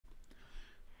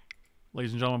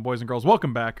Ladies and gentlemen, boys and girls,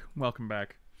 welcome back. Welcome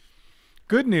back.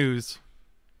 Good news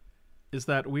is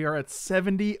that we are at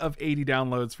 70 of 80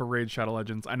 downloads for Raid Shadow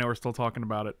Legends. I know we're still talking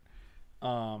about it.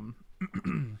 Um,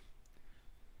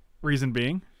 reason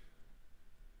being,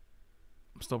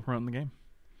 I'm still promoting the game.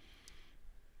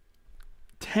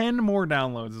 10 more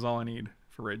downloads is all I need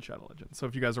for Raid Shadow Legends. So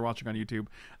if you guys are watching on YouTube,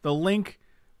 the link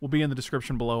will be in the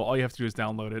description below. All you have to do is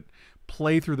download it,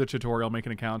 play through the tutorial, make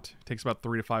an account. It takes about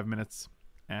 3 to 5 minutes,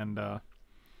 and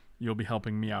you'll be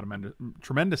helping me out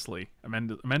tremendously.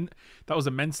 That was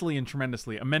immensely and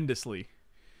tremendously. Tremendously.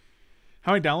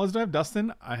 How many downloads do I have,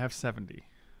 Dustin? I have 70.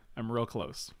 I'm real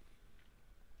close.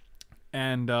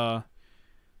 And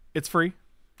it's free.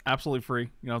 Absolutely free.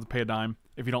 You don't have to pay a dime.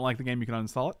 If you don't like the game, you can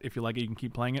uninstall it. If you like it, you can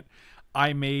keep playing it.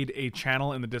 I made a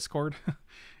channel in the Discord,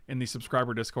 in the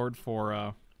subscriber Discord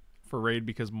for Raid,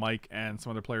 because Mike and some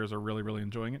other players are really, really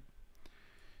enjoying it.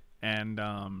 And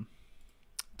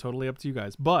totally up to you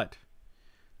guys. But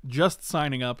just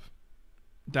signing up,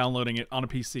 downloading it on a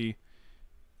PC,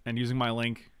 and using my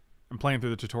link and playing through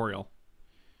the tutorial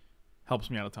helps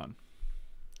me out a ton.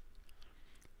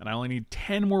 And I only need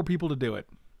 10 more people to do it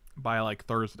by like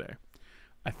Thursday.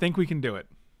 I think we can do it.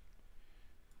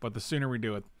 But the sooner we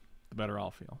do it, the better I'll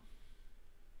feel.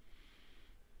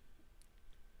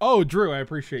 Oh, Drew, I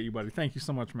appreciate you, buddy. Thank you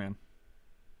so much, man.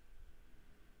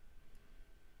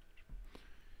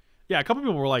 Yeah, a couple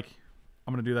people were like,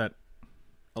 I'm going to do that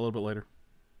a little bit later.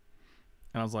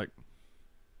 And I was like,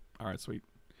 all right, sweet.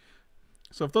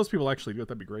 So if those people actually do it,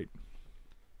 that'd be great.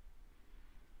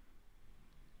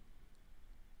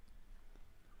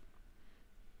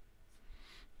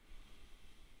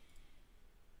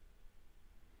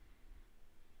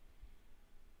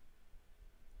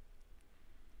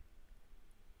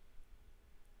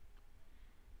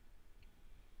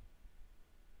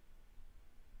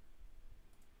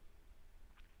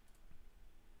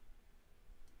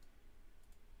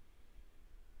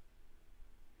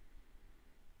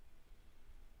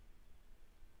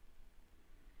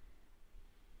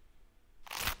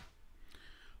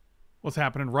 What's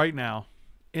happening right now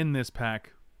in this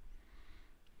pack?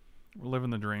 We're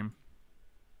living the dream.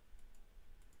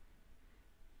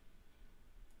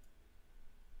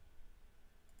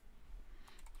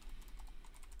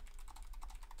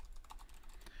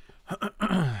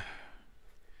 I'm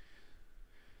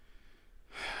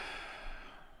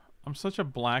such a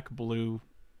black-blue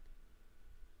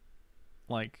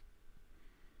like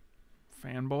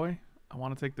fanboy. I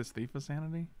want to take this Thief of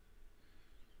Sanity.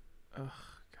 Ugh.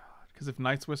 Because if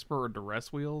Night's Whisper or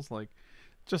Duress Wheels, like,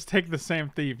 just take the same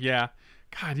Thief. Yeah.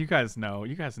 God, you guys know.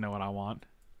 You guys know what I want.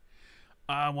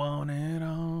 I want it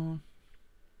all.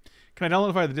 Can I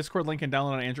download it via the Discord link and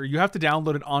download it on Android? You have to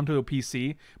download it onto a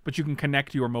PC, but you can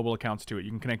connect your mobile accounts to it. You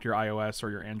can connect your iOS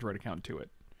or your Android account to it.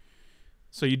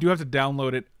 So you do have to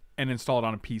download it and install it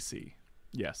on a PC.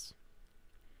 Yes.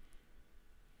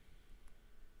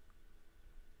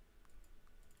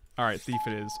 All right, Thief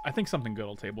it is. I think something good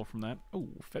will table from that. Oh,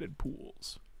 fetid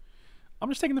pools. I'm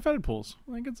just taking the fetid pools.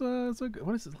 Like it's a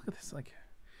what is it? Look at this. Like,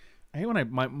 I hate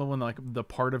when like the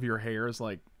part of your hair is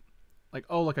like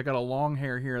oh, look, I got a long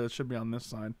hair here that should be on this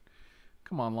side.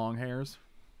 Come on, long hairs,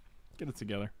 get it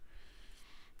together.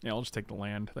 Yeah, I'll just take the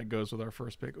land that goes with our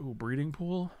first pick. Ooh, breeding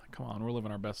pool. Come on, we're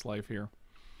living our best life here.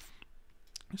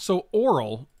 So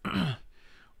Oral,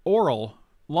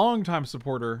 longtime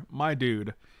supporter, my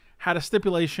dude, had a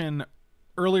stipulation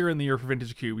earlier in the year for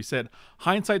Vintage Cube. We said,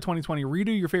 hindsight 2020,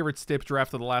 redo your favorite stip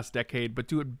draft of the last decade, but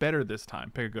do it better this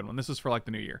time. Pick a good one. This is for like the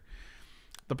new year.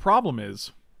 The problem is,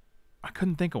 I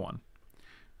couldn't think of one.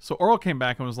 So Oral came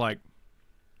back and was like,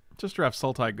 just draft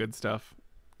Sultai good stuff.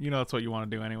 You know that's what you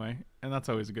want to do anyway, and that's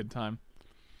always a good time.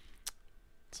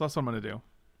 So that's what I'm going to do.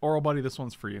 Oral buddy, this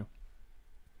one's for you.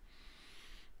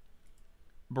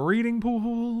 Breeding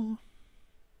pool.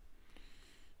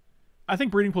 I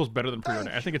think breeding pool is better than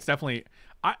preordain. I think it's definitely.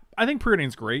 I think preordain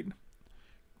is great,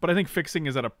 but I think fixing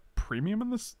is at a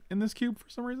premium in this cube for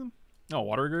some reason. Oh,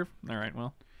 water grave. All right,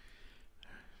 well,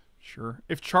 sure.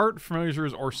 If chart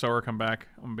familiars or sower come back,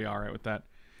 I'm gonna be all right with that.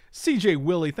 CJ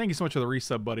Willie, thank you so much for the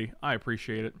resub, buddy. I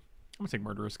appreciate it. I'm gonna take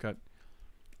Murderous Cut.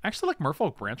 I actually like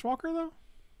Merfolk Branchwalker though.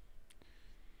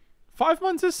 5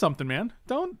 months is something, man.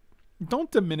 Don't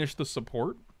diminish the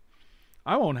support.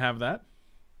 I won't have that.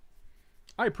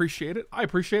 I appreciate it. I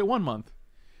appreciate 1 month.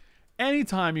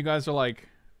 Anytime you guys are like,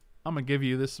 I'm going to give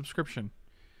you this subscription,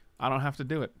 I don't have to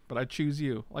do it, but I choose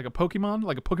you. Like a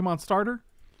Pokemon starter.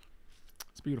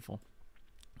 It's beautiful.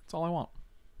 That's all I want.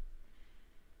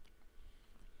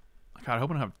 God, I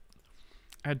hope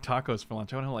I had tacos for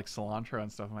lunch. I want to have like cilantro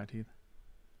and stuff in my teeth.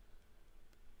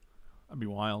 That'd be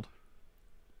wild.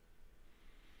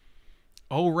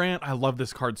 Oh, Rant. I love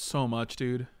this card so much,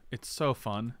 dude. It's so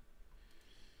fun.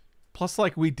 Plus,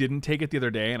 like, we didn't take it the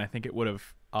other day, and I think it would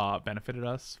have benefited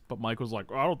us. But Mike was like,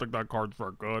 I don't think that card's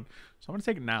very good. So I'm going to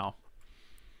take it now.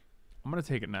 I'm going to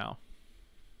take it now.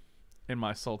 In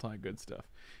my Sultai good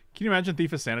stuff. Can you imagine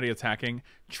Thief of Sanity attacking,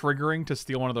 triggering to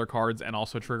steal one of their cards, and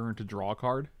also triggering to draw a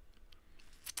card?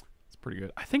 It's pretty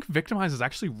good. I think Victimize is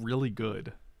actually really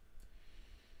good.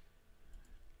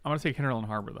 I'm going to take Hinterland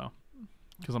Harbor, though.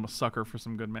 Because I'm a sucker for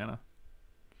some good mana.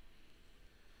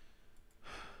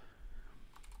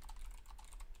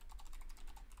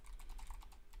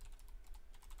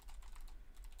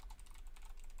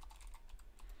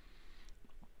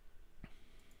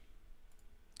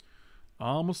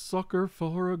 I'm a sucker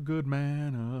for a good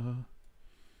mana.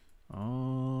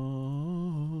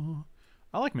 Oh,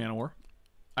 I like Mana War.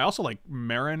 I also like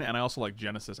Marin, and I also like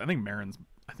Genesis. I think Marin's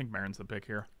the pick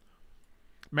here.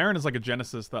 Marin is like a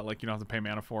Genesis that like you don't have to pay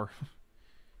mana for.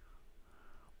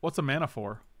 What's a mana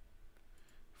for?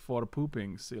 For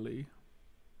pooping, silly.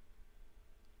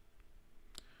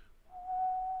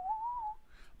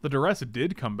 The Duress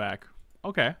did come back.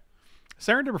 Okay.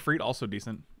 Serendipity Freed also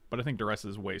decent. But I think Duress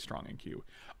is way strong in Q.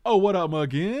 Oh, what up,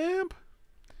 Magimp?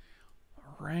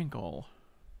 Rankle.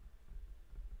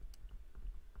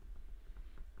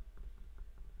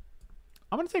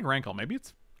 I'm going to take Rankle. Maybe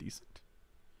it's decent.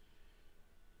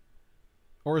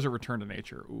 Or is it Return to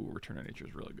Nature? Ooh, Return to Nature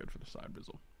is really good for the side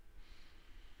bizzle.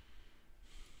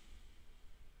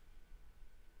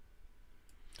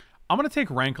 I'm going to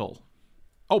take Rankle.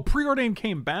 Oh, Preordained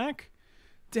came back?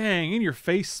 Dang, in your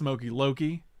face, Smoky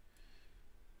Loki.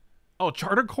 Oh,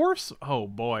 Charter Course? Oh,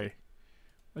 boy.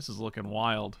 This is looking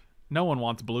wild. No one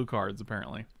wants blue cards,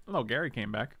 apparently. Oh, Gary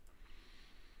came back.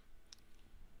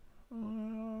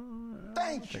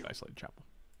 Thank you. Take Isolated Chapel.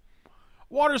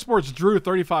 Water Sports Drew,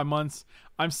 35 months.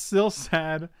 I'm still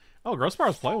sad. Oh, Grossbar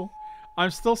is playable. I'm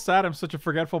still sad I'm such a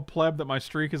forgetful pleb that my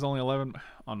streak is only 11.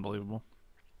 Unbelievable.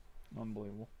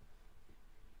 Unbelievable.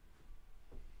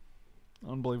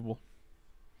 Unbelievable.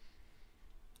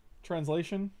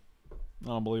 Translation? I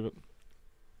don't believe it.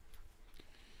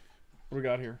 What do we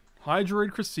got here?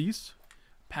 Hydroid Crisis.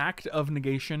 Pact of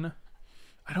Negation.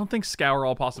 I don't think Scour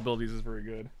All Possibilities is very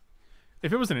good.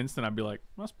 If it was an instant, I'd be like,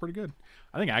 well, that's pretty good.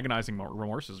 I think Agonizing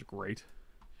Remorse is great.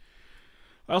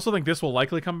 I also think this will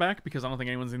likely come back because I don't think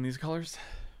anyone's in these colors.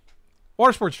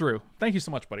 Water Sports Drew. Thank you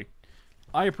so much, buddy.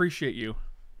 I appreciate you.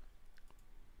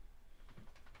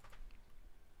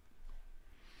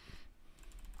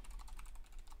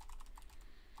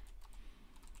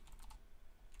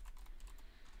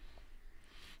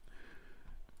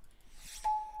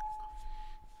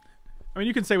 I mean,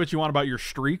 you can say what you want about your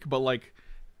streak, but, like,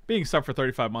 being sub for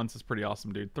 35 months is pretty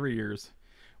awesome, dude. 3 years.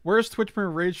 Where's Twitch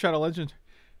Premiere Raid Shadow Legend?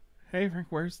 Hey, Frank,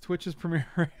 where's Twitch's Premiere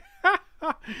Raid?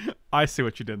 I see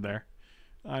what you did there.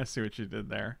 I see what you did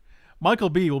there. Michael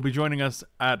B. will be joining us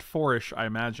at 4-ish, I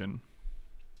imagine.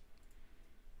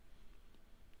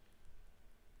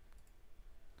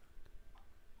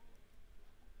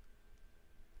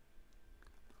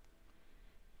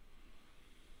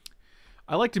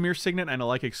 I like Dimir Signet and I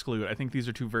like Exclude. I think these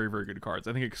are two very, very good cards.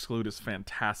 I think Exclude is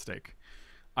fantastic.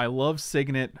 I love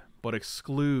Signet, but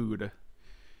Exclude...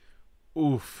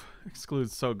 Oof.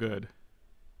 Exclude's so good.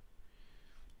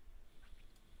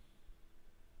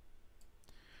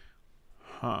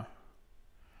 Huh.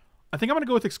 I think I'm going to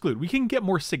go with Exclude. We can get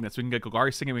more Signets. We can get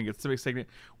Golgari Signet. We can get Civic Signet.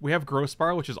 We have Growth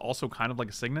Spiral, which is also kind of like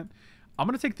a Signet. I'm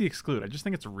going to take the Exclude. I just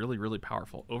think it's really, really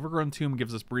powerful. Overgrown Tomb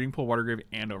gives us Breeding Pool, Watergrave,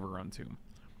 and Overgrown Tomb.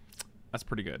 That's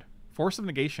pretty good. Force of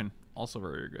Negation, also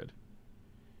very good.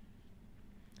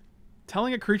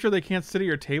 Telling a creature they can't sit at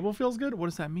your table feels good? What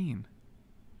does that mean?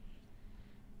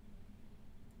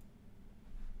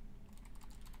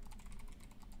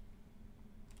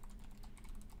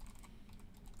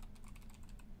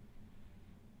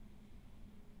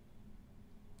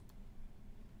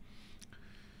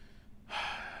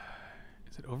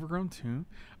 Is it Overgrown Tomb?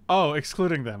 Oh,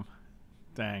 excluding them.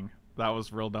 Dang, that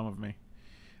was real dumb of me.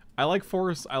 I like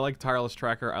Force, I like Tireless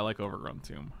Tracker, I like Overgrown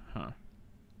Tomb. Huh.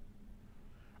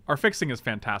 Our fixing is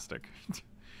fantastic.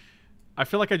 I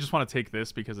feel like I just want to take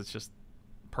this because it's just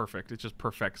perfect. It just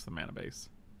perfects the mana base.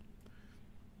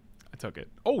 I took it.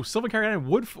 Oh, Sylvan Carrion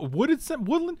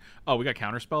Woodland. Oh, we got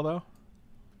Counterspell though.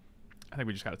 I think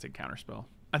we just got to take Counterspell.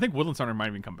 I think Woodland Starter might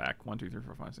even come back. 1, 2, 3,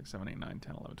 4, 5, 6, 7, 8, 9,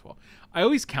 10, 11, 12. I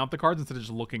always count the cards instead of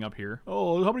just looking up here.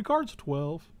 Oh, how many cards?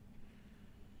 12.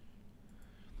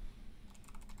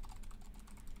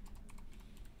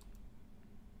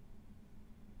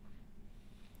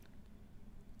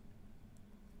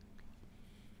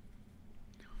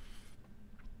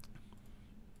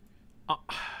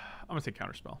 gonna take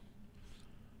Counterspell.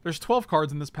 There's 12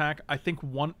 cards in this pack. I think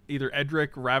one, either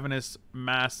Edric, Ravenous,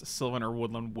 Mass, Sylvan, or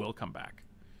Woodland will come back.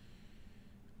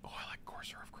 Oh, I like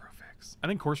Courser of Crowfix. I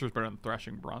think Courser is better than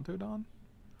Thrashing Brontodon.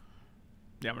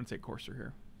 Yeah, I'm gonna take Courser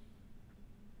here.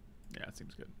 Yeah, it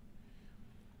seems good.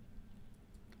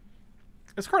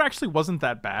 This card actually wasn't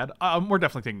that bad. We're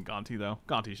definitely taking Gonti, though.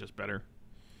 Gonti's just better.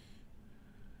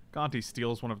 Gonti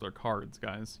steals one of their cards,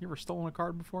 guys. You ever stolen a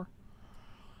card before?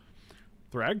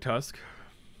 Thragtusk.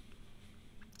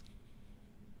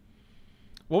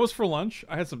 What was for lunch?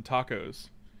 I had some tacos.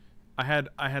 I had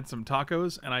some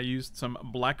tacos, and I used some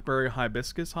blackberry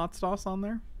hibiscus hot sauce on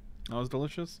there. That was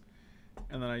delicious.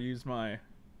 And then I used my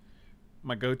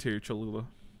go-to Cholula.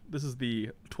 This is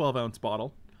the 12-ounce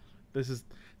bottle. This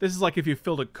is like if you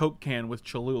filled a Coke can with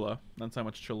Cholula. That's how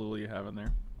much Cholula you have in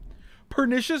there.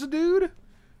 Pernicious, dude.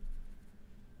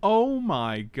 Oh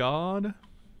my god.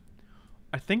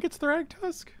 I think it's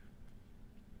Thragtusk.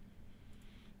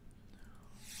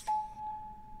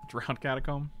 Drowned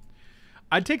Catacomb.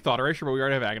 I'd take Thought Erasure, but we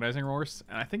already have Agonizing Remorse,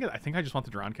 and I think I just want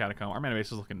the Drowned Catacomb. Our mana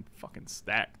base is looking fucking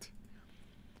stacked.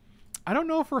 I don't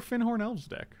know if we're a Finhorn Elves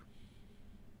deck.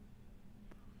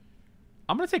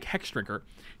 I'm going to take Hexdrinker.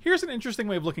 Here's an interesting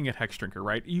way of looking at Hexdrinker,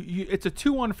 right? It's a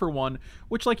 2-1 for 1,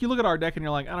 which, like, you look at our deck and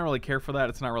you're like, I don't really care for that.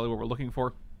 It's not really what we're looking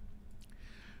for.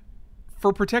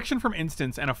 For protection from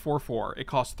instants and a 4/4, it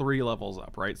costs 3 levels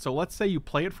up, right? So let's say you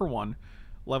play it for 1,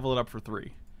 level it up for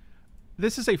 3.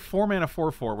 This is a 4-mana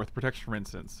 4/4 with protection from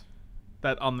instants.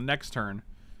 That on the next turn,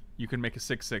 you can make a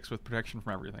 6/6 with protection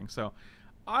from everything. So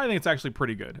I think it's actually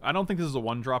pretty good. I don't think this is a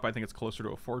 1-drop. I think it's closer to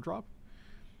a 4-drop.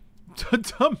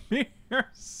 Tamir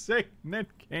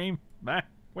Signet came back.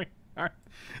 We are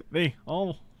the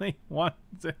only ones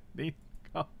in these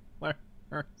colors.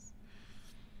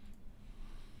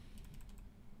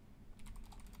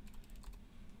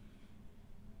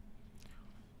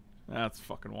 That's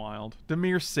fucking wild.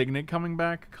 Dimir Signet coming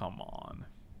back? Come on.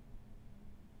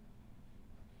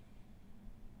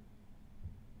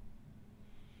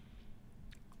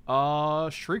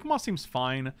 Shriekmaw seems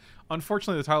fine.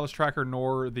 Unfortunately, the Tireless Tracker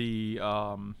nor the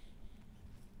what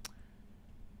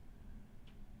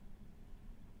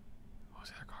was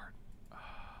the other card?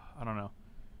 I don't know.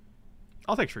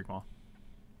 I'll take Shriekmaw.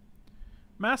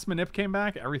 Mass Manip came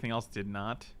back. Everything else did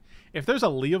not. If there's a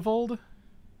Leovold,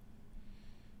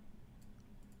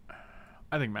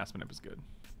 I think Mass Manip is good.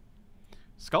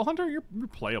 Skull Hunter, you're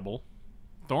playable.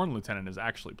 Thorn Lieutenant is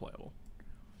actually playable.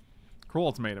 Cruel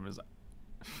Ultimatum is...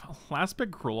 Last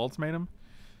big Cruel Ultimatum?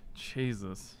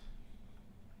 Jesus.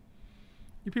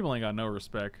 You people ain't got no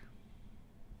respect.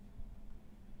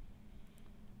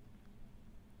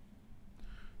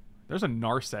 There's a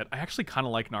Narset. I actually kind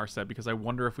of like Narset because I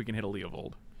wonder if we can hit a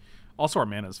Leovold. Also, our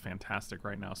mana is fantastic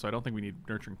right now, so I don't think we need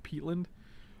Nurturing Peatland.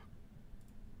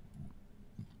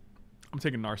 I'm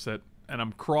taking Narset, and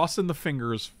I'm crossing the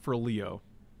fingers for Leo.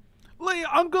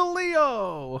 Uncle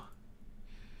Leo!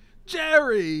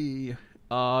 Jerry!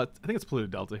 I think it's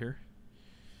Polluted Delta here.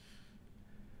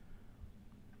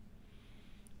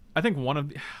 I think one of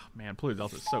the... Man, Polluted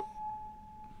Delta is so...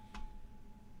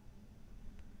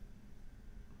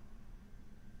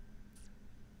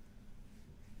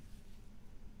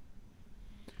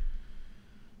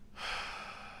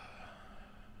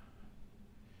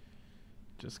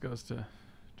 Just goes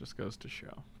to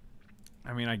show.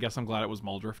 I mean, I guess I'm glad it was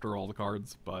Muldrifter all the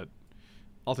cards, but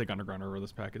I'll take Underground River.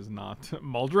 This pack is not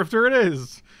Muldrifter. It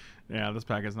is. Yeah, this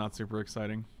pack is not super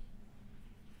exciting.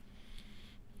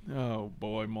 Oh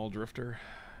boy, Muldrifter,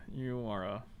 you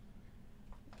are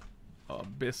a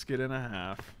biscuit and a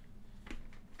half.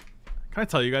 Can I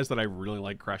tell you guys that I really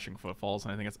like Crashing Footfalls,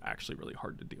 and I think it's actually really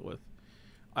hard to deal with.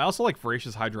 I also like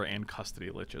Voracious Hydra and Custody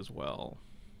Lich as well.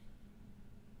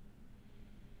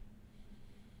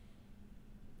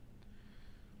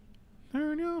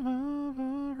 Turn your love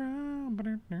around.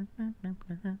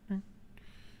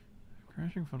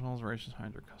 Crashing Footfalls, Voracious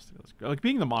Hydra, Custody. Like,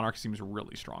 being the Monarch seems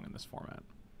really strong in this format.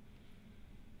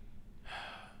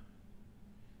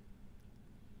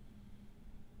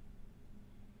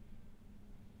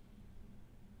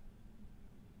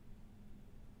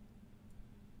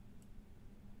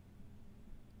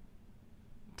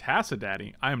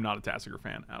 Tassadaddy. I am not a Tassiger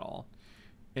fan at all.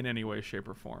 In any way, shape,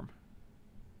 or form.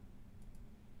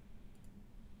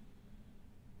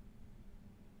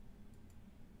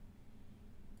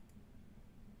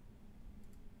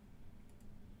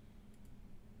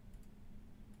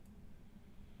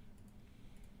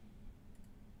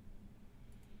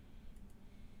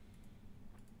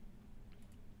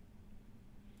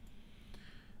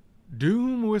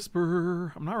 Doom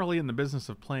Whisperer. I'm not really in the business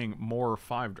of playing more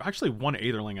 5. Actually, 1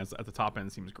 Aetherling at the top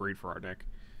end seems great for our deck.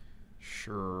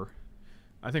 Sure.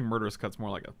 I think Murderous Cut's more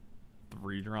like a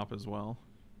 3-drop as well.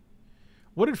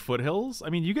 Wooded Foothills? I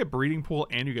mean, you get Breeding Pool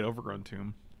and you get Overgrown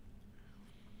Tomb.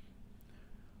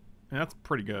 And that's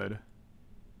pretty good.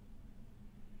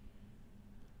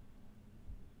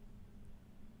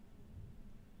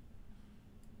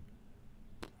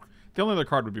 The only other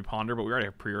card would be Ponder, but we already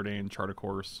have Preordained, Chart a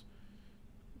Course.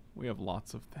 We have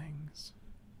lots of things.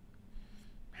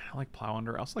 Man, I like Plow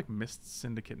Under. I also like Mist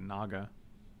Syndicate Naga.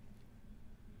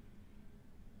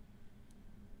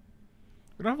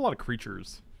 We don't have a lot of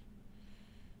creatures.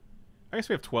 I guess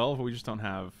we have 12, but we just don't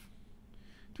have...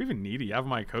 Do we even need a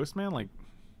Yavimaya Coast, man? Like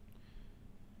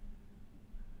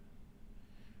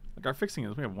our fixing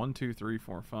is we have 1, 2, 3,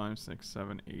 4, 5, 6,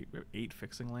 7, 8. We have 8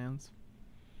 fixing lands.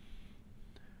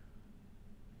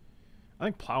 I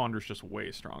think Plow Under is just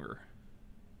way stronger.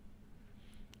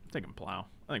 I'm taking Plow.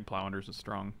 I think Plow Under is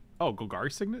strong. Oh,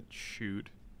 Golgari Signet? Shoot.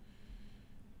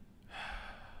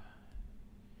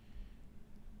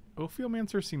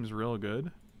 Ophiomancer seems real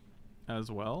good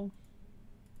as well.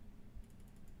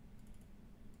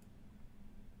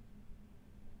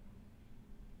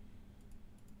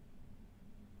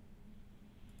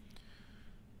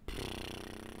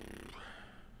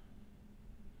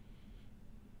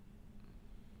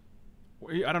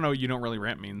 I don't know what you don't really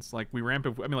ramp means. Like, we ramp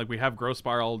if... I mean, like, we have Growth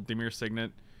Spiral, Dimir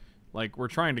Signet. Like, we're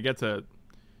trying to get to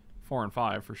 4 and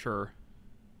 5 for sure.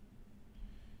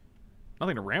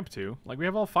 Nothing to ramp to. Like, we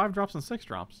have all 5 drops and 6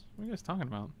 drops. What are you guys talking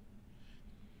about?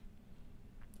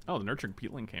 Oh, the Nurturing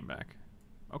Peatling came back.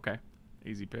 Okay.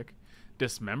 Easy pick.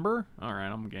 Dismember?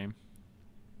 Alright, I'm game.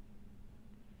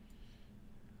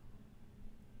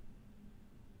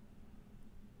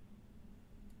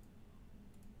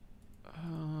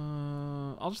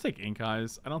 I'll just take Ink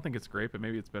Eyes. I don't think it's great, but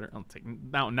maybe it's better. I'll take...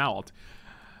 Now I'll...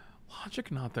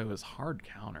 Logic Knot, though, is hard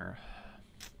counter.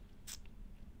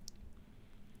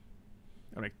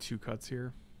 I'll make 2 cuts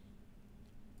here.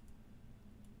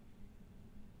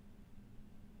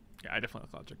 Yeah, I definitely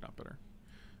like Logic Knot better.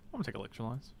 I'm going to take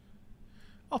Electrolyze.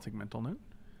 I'll take Mental Note.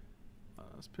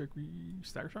 Let's pick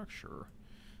Stagger Shock? Sure.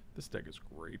 This deck is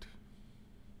great.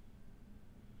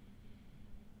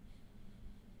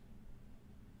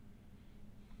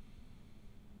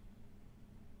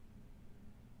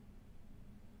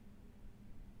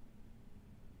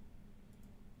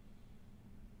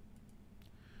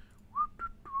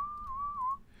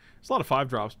 There's a lot of 5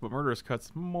 drops, but Murderous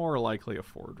Cut's more likely a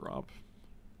 4 drop.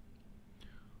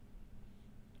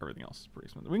 Everything else is pretty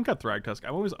smooth. We can cut Thragtusk.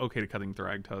 I'm always okay to cutting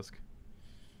Thragtusk.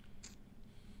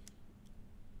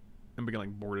 And we can like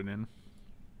board it in.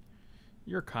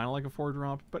 You're kind of like a 4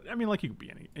 drop, but I mean, like, you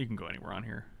can go anywhere on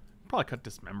here. Probably cut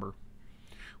Dismember.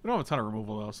 We don't have a ton of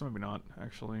removal though, so maybe not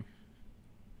actually.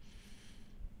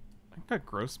 I can cut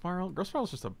Growth Spiral. Growth Spiral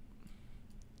is just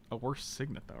a worse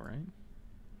Signet though, right?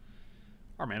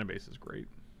 Our mana base is great.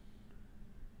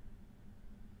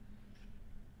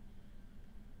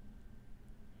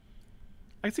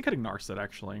 I can see cutting Narset,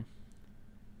 actually.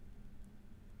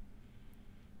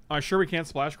 Sure we can't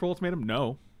Splash Cool Ultimatum?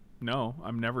 No. No,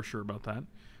 I'm never sure about that.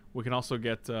 We can also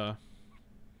get a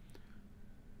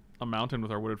mountain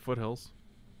with our Wooded Foothills.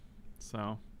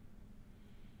 So.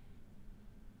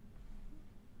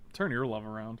 Turn your love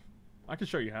around. I can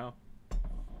show you how.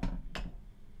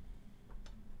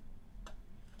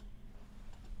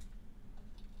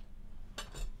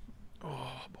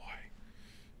 Oh, boy.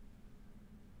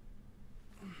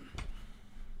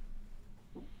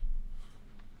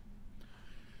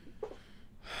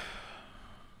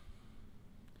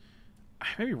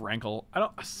 Maybe Rankle. I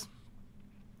don't...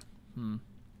 I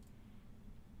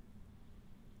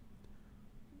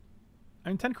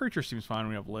mean, 10 creatures seems fine when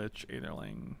we have Lich,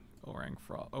 Aetherling,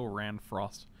 Oran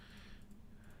Frost.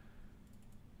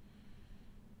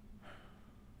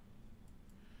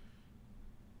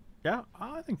 Yeah,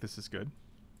 I think this is good.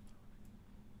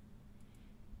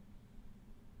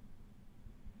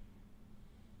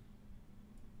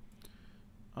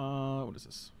 What is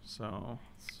this? So,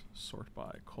 let's sort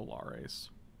by Colares.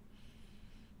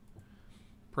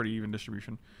 Pretty even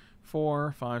distribution.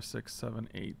 4, 5, 6, 7,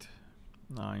 8,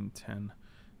 9, 10,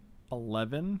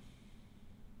 11.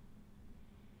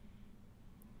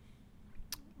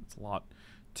 That's a lot.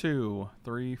 2,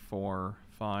 3, 4,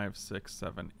 5, 6,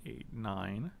 7, 8,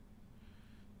 9.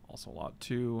 Also a lot.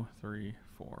 2, 3,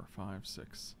 4, 5,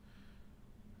 6,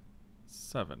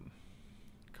 7.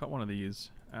 Cut one of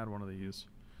these. Add one of these.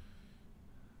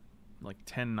 Like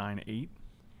 10, 9, 8.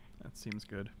 That seems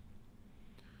good.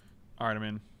 Alright, I'm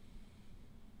in.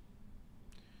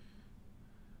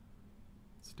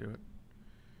 Let's do it.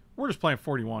 We're just playing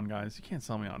 41, guys. You can't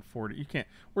sell me on 40. You can't.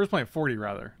 We're just playing 40,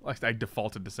 rather. Like, I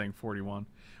defaulted to saying 41.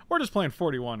 We're just playing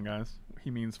 41, guys.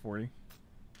 He means 40.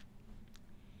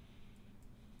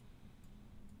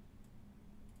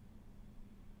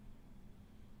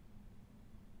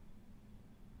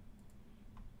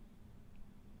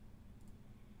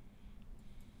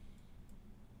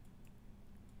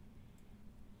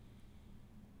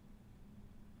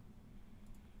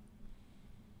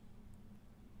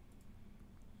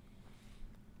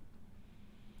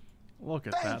 Look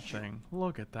at that thing.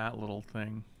 Look at that little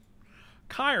thing.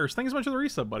 Kyers, thanks so much for the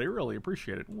resub, buddy. Really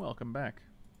appreciate it. Welcome back.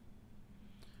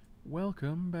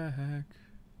 Welcome back.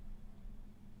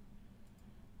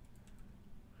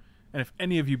 And if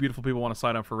any of you beautiful people want to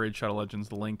sign up for Raid Shadow Legends,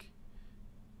 the link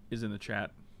is in the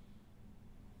chat.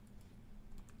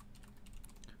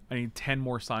 I need 10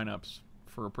 more signups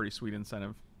for a pretty sweet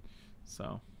incentive.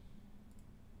 So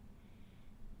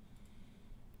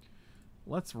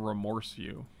let's remorse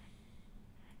you.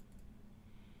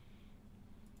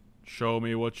 Show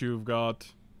me what you've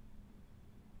got.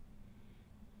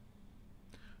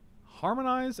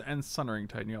 Harmonize and Sundering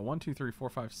Titan. You got 1, 2, 3, 4,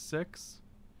 5, 6.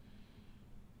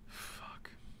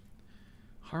 Fuck.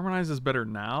 Harmonize is better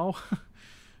now.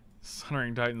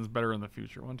 Sundering Titan's better in the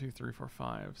future. 1, 2, 3, 4,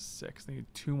 5, 6. They need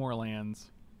 2 more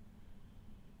lands.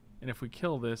 And if we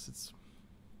kill this, it's...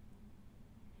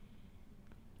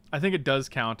 I think it does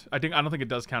count. I don't think it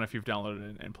does count if you've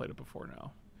downloaded it and played it before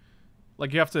now.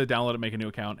 Like, you have to download it, make a new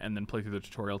account, and then play through the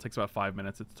tutorial. It takes about 5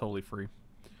 minutes. It's totally free.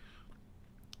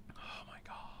 Oh, my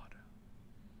God.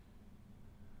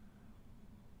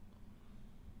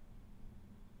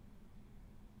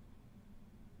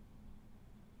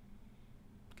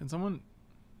 Can someone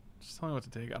just tell me what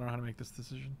to take? I don't know how to make this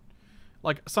decision.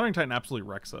 Like, Sundering Titan absolutely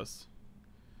wrecks us.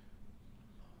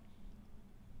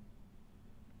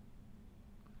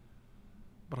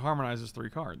 But harmonizes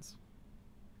 3 cards.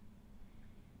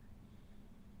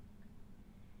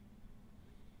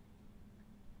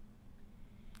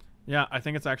 Yeah, I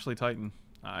think it's actually Titan.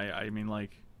 I mean,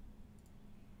 like...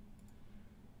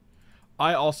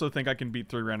 I also think I can beat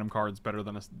 3 random cards better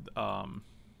than a...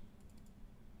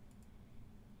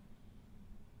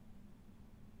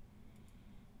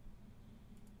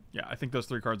 Yeah, I think those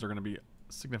 3 cards are going to be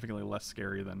significantly less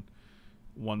scary than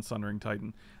 1 Sundering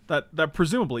Titan. That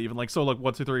presumably even, like, so, like,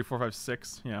 1, 2, 3, 4, 5,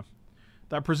 6, yeah.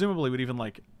 That presumably would even,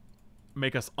 like,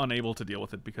 make us unable to deal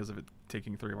with it because of it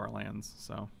taking 3 of our lands,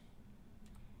 so...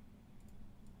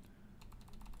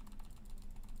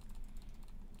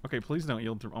 Okay, please don't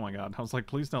yield through... Oh my god. I was like,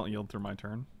 please don't yield through my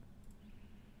turn.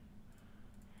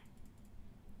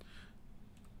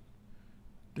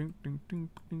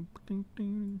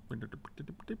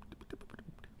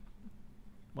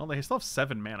 Well, they still have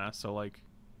 7 mana, so, like...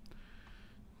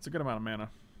 It's a good amount of mana.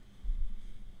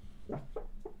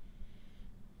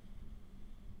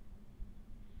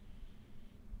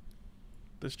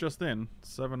 This just in.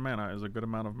 7 mana is a good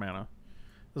amount of mana.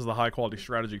 This is the high-quality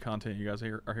strategy content you guys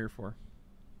are here for.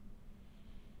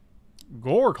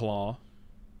 Goreclaw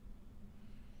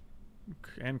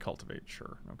and Cultivate,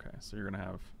 sure. Okay, so you're gonna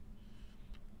have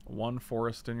 1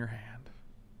 forest in your hand.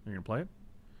 You're gonna play it?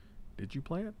 Did you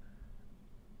play it?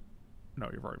 No,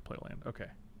 you've already played land. Okay.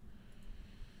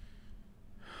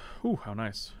 Ooh, how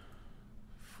nice.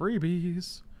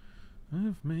 Freebies.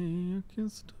 Give me a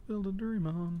kiss to build a dream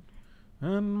on,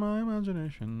 and my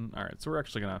imagination. All right, so we're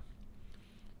actually gonna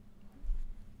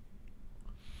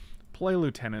play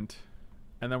Lieutenant.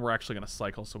 And then we're actually going to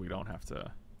cycle so we don't have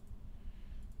to...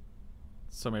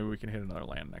 So maybe we can hit another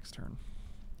land next turn.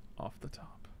 Off the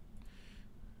top.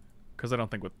 Because I don't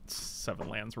think with 7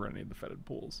 lands we're going to need the fetid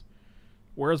pools.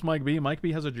 Where's Mike B? Mike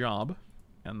B has a job.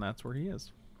 And that's where he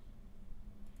is.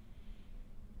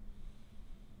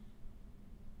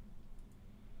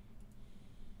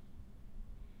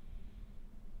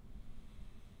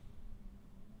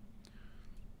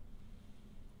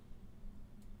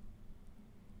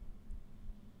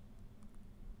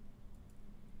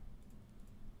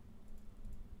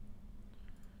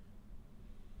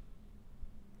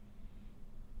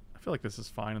 I feel like this is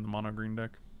fine in the mono green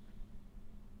deck.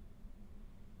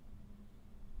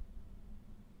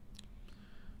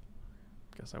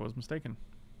 Guess I was mistaken.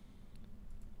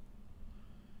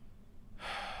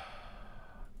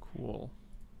 Cool.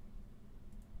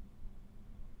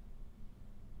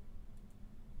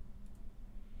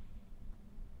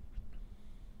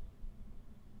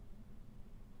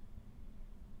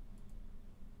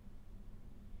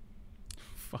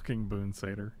 Fucking Boon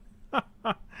Satyr.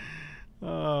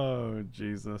 Oh,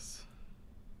 Jesus.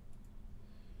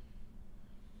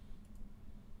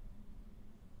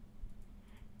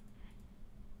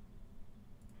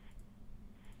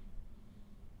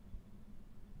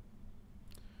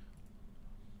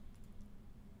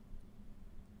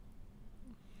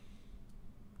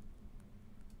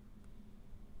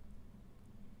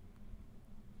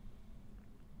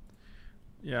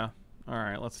 Yeah.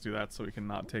 Alright, let's do that so we can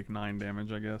not take 9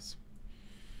 damage, I guess.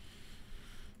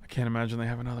 I can't imagine they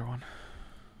have another one.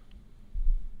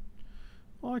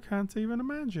 Oh, I can't even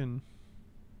imagine.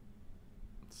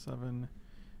 7,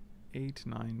 8,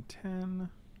 9, 10.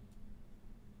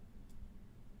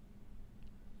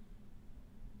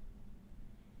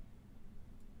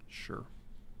 Sure.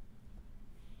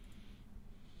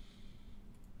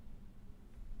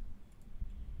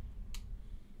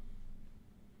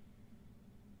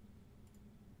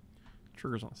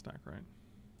 Triggers on the stack, right?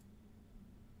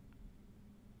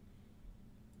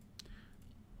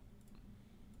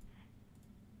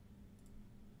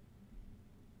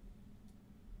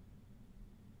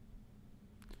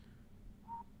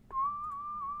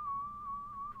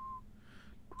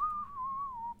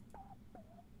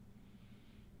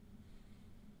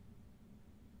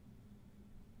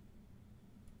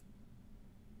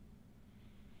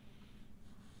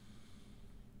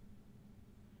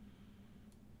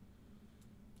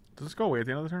 Does this go away at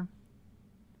the end of the turn?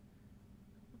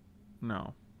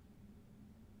 No.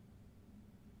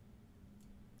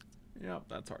 Yep,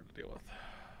 that's hard to deal with.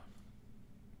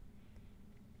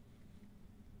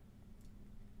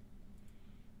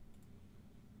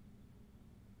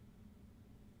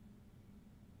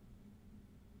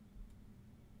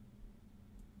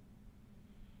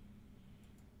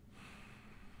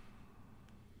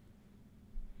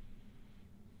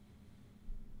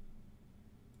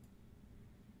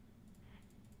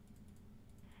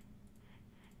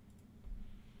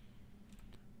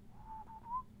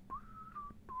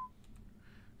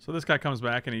 So this guy comes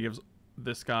back and he gives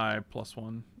this guy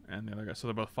 +1 and the other guy. So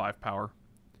they're both 5 power.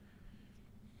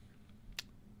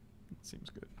 That seems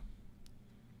good.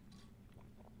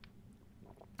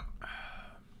 I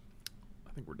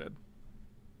think we're dead.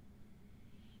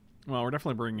 Well, we're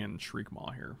definitely bringing in Shriek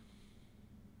Maw here.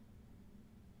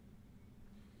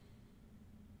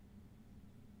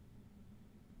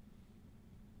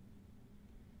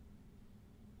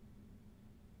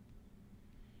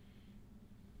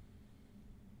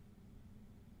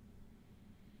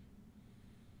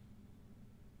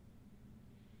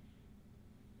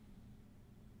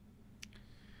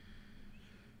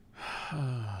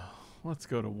 Let's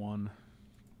go to 1.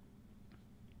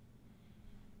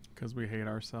 Because we hate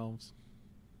ourselves.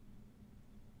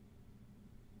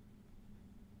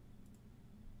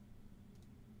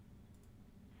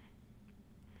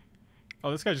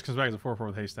 Oh, this guy just comes back as a 4/4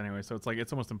 with haste anyway, so it's like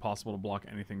it's almost impossible to block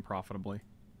anything profitably.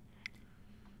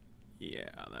 Yeah,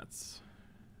 that's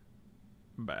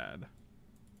bad.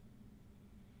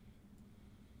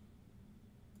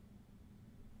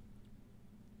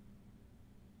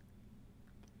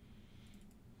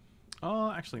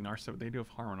 Oh, actually, Narset, they do have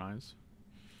Harmonize.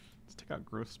 Let's take out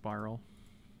Growth Spiral.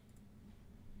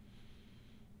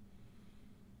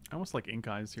 I almost like Ink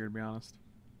Eyes here, to be honest.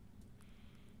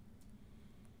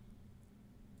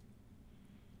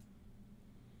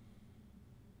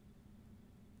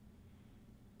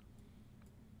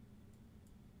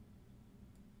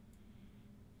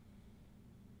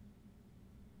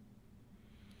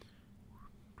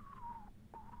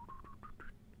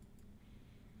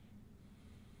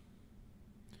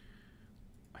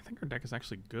 I think our deck is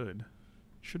actually good.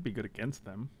 Should be good against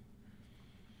them.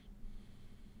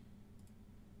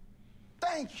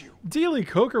 Thank you. Dealy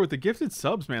Coker with the gifted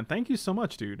subs, man. Thank you so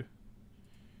much, dude.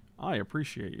 I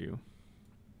appreciate you.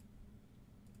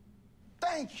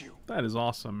 Thank you. That is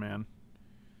awesome, man.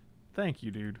 Thank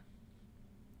you, dude.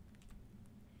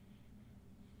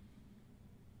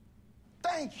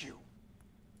 Thank you.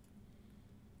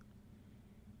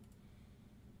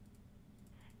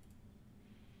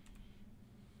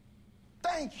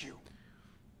 Thank you.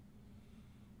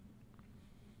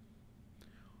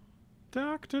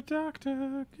 Doctor,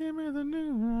 doctor, give me the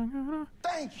new.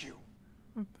 Thank you.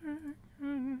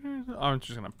 I'm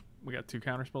just gonna. We got 2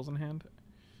 counter spells in hand.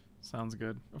 Sounds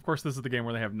good. Of course, this is the game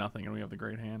where they have nothing and we have the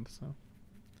great hand. So,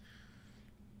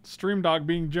 Stream Dog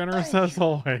being generous as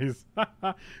always.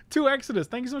 2 Exodus.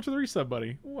 Thank you so much for the resub,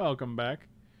 buddy. Welcome back.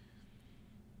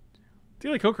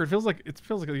 Daily Coker. It feels like it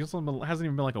hasn't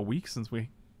even been like a week since we've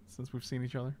seen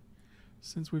each other.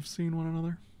 Since we've seen one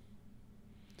another.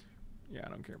 Yeah, I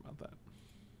don't care about that.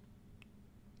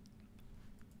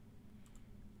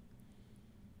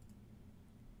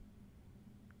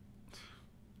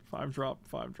 Five drop,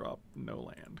 no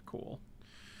land. Cool.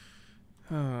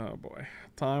 Oh boy.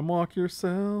 Time walk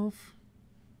yourself.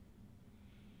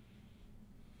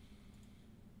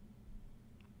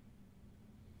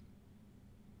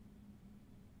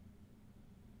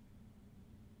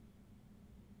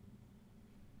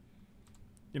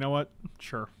 You know what?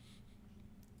 Sure.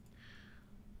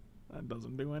 That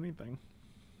doesn't do anything.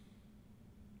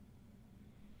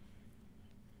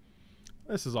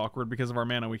 This is awkward because of our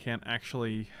mana. We can't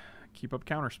actually keep up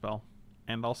Counterspell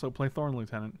and also play Thorn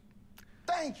Lieutenant.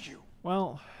 Thank you.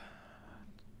 Well,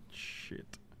 shit.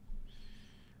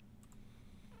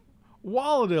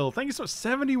 Walladil, thank you so much.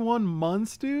 71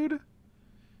 months, dude.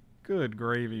 Good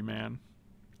gravy, man.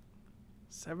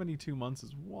 72 months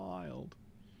is wild.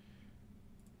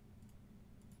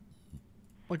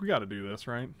 Like, we gotta do this,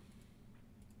 right?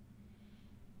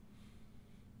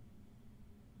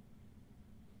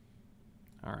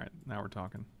 Alright, now we're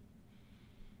talking.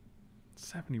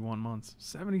 71 months.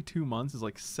 72 months is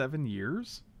like 7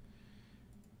 years?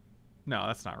 No,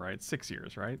 that's not right. 6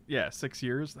 years, right? Yeah, 6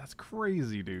 years. That's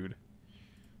crazy, dude.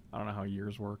 I don't know how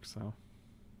years work, so.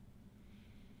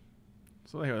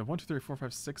 So they have 1, 2, 3, 4,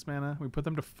 5, 6 mana. We put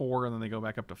them to 4 and then they go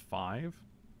back up to 5.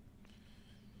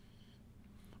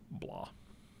 Blah.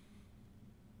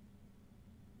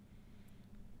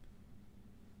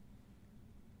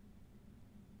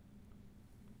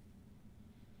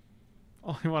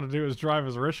 All you want to do is drive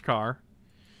his rich car.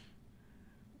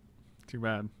 Too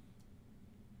bad.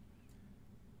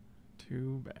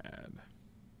 Too bad.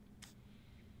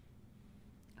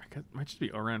 I guess, might just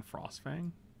be Oran Frostfang.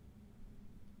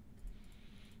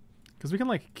 Because we can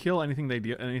like kill anything they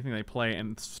do, anything they play,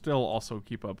 and still also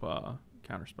keep up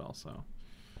counterspell. So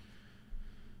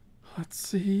let's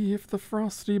see if the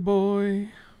Frosty Boy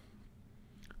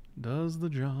does the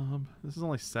job. This is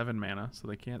only 7 mana, so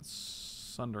they can't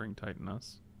Sundering Titan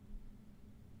us.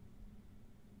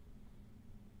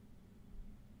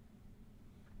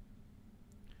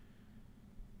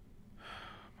 Oh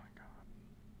my god.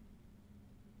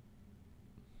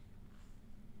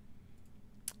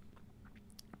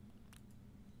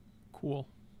 Cool.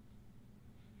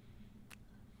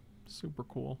 Super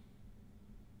cool.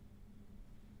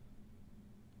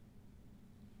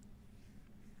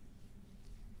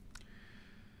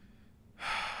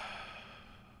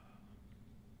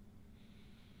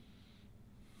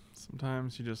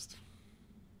 Sometimes you just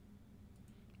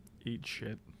eat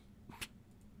shit.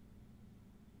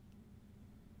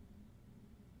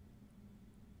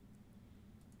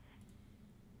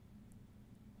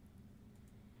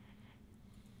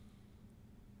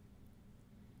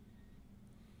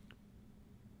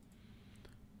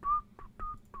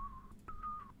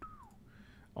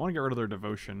 I want to get rid of their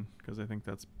devotion because I think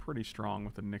that's pretty strong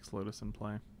with the Nyx Lotus in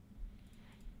play.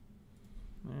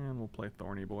 And we'll play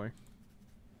Thorny Boy.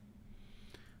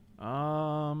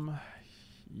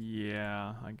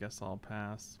 Yeah, I guess I'll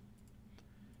pass.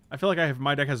 I feel like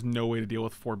my deck has no way to deal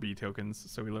with 4 B tokens,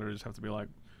 so we literally just have to be like,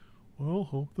 well,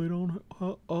 hope they don't,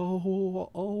 I don't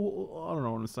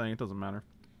know what I'm saying, it doesn't matter.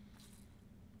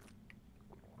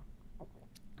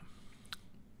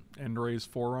 Endray's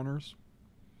Forerunners?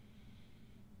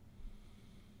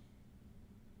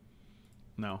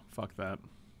 No, fuck that.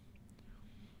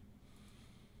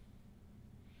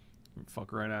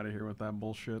 Fuck right out of here with that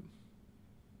bullshit.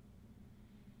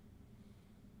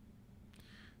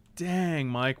 Dang,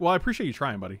 Mike. Well, I appreciate you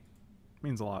trying, buddy.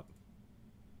 Means a lot.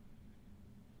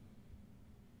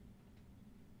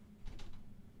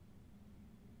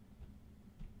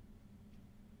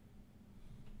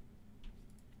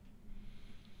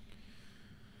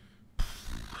 I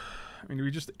mean, do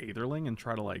we just Aetherling and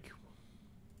try to, like...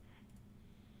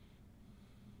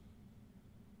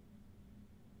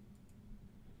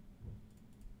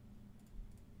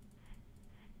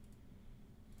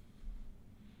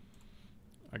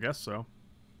 I guess so.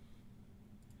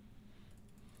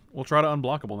 We'll try to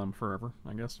unblockable them forever,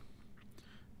 I guess.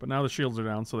 But now the shields are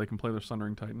down, so they can play their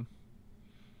Sundering Titan.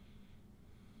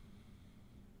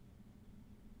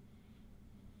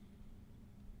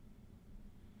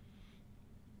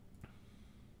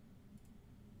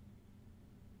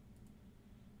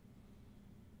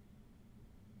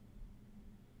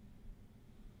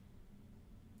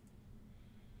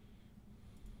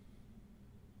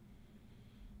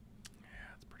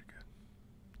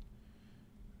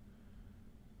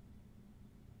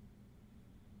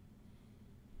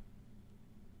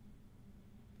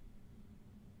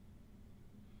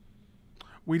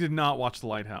 We did not watch The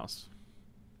Lighthouse.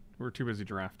 We were too busy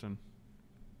drafting.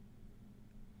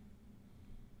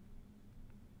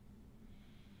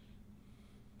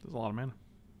 There's a lot of mana.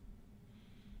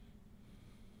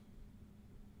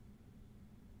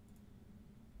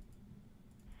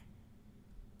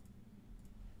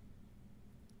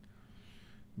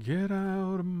 Get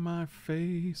out of my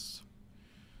face,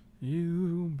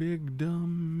 you big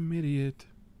dumb idiot.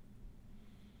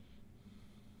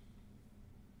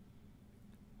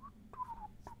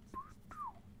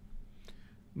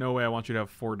 No way I want you to have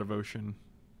 4 devotion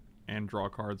and draw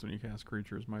cards when you cast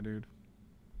creatures, my dude.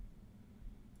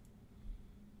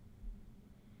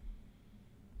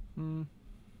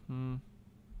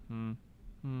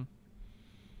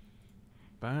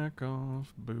 Back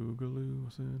off, Boogaloo. I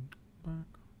said back.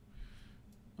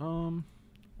 1,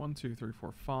 2, 3,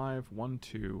 4, 5. 1,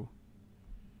 2.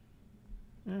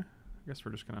 Yeah, I guess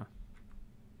we're just gonna.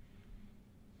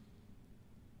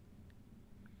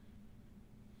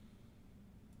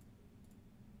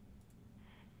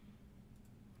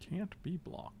 Can't be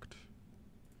blocked.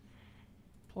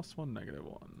 +1,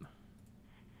 -1.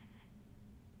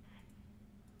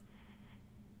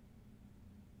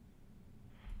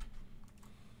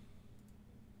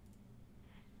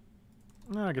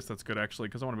 No, I guess that's good actually,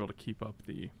 because I want to be able to keep up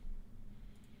the.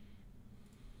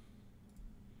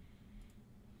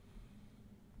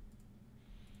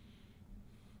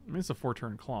 I mean, it's a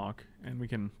 4-turn clock, and we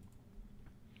can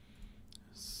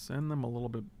send them a little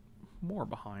bit more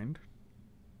behind.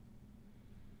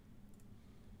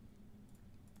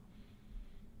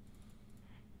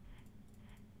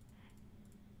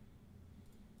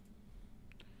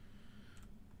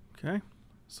 Okay,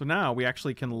 so now we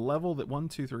actually can level that 1,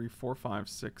 2, 3, 4, 5,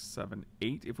 6, 7,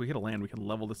 8. If we hit a land, we can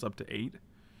level this up to 8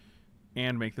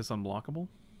 and make this unblockable.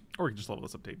 Or we can just level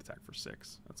this up to 8 attack for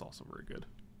 6. That's also very good.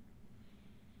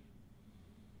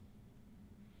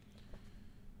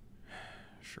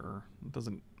 Sure, it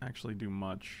doesn't actually do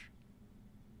much.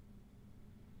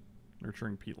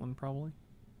 Nurturing Peatland, probably.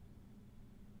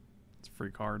 It's a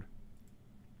free card.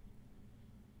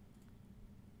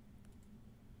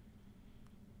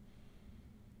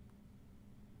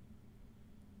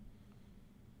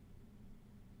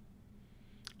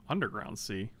 Underground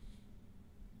Sea.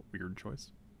 Weird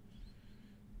choice.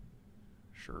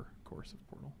 Sure, Coercive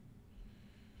Portal.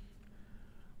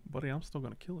 Buddy, I'm still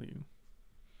gonna kill you.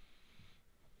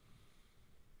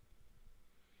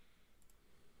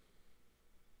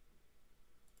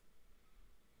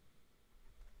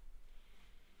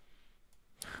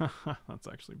 That's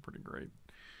actually pretty great.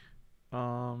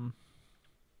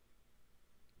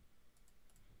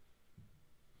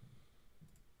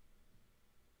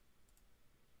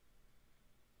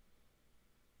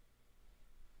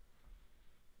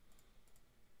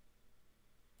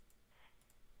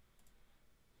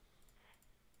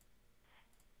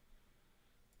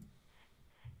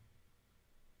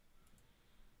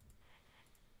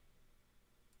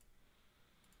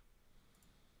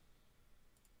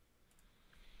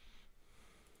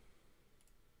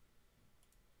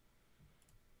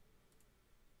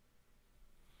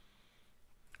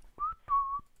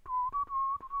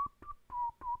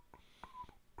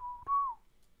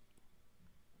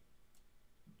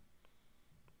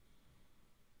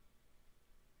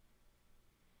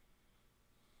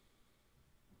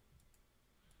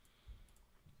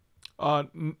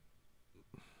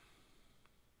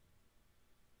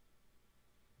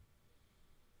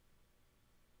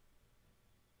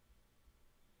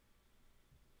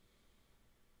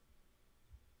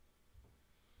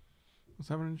 What's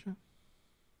happening, chat?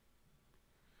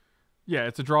 Yeah,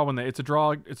 it's a draw when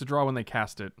they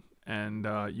cast it, and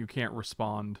you can't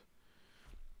respond.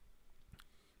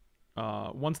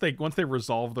 Once they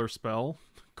resolve their spell,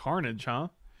 Carnage, huh?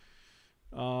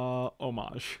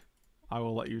 Homage. I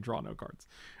will let you draw no cards.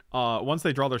 Once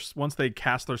they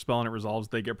cast their spell and it resolves,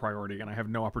 they get priority, and I have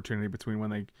no opportunity between when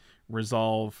they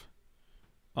resolve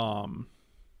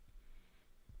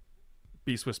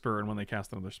Beast Whisperer and when they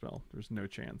cast another spell. There's no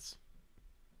chance.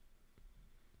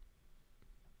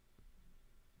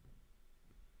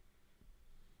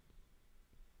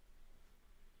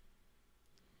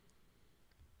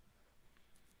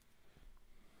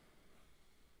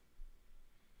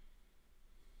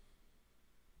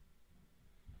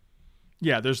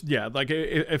 Yeah, like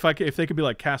if they could be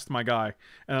like cast my guy,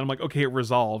 and I'm like, okay, it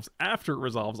resolves. After it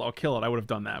resolves, I'll kill it. I would have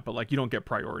done that, but like you don't get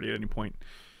priority at any point.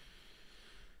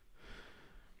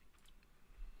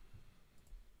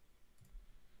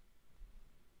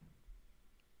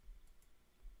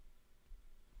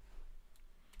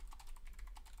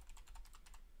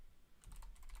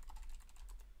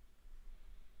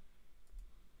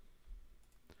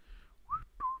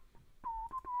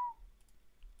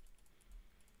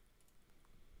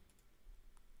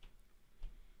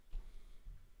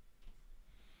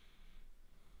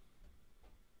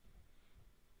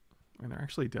 I mean, they're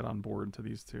actually dead on board to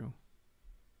these two.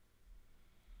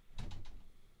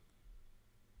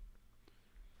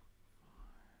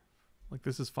 Like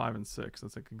this is 5 and 6.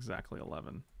 That's like exactly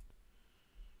 11.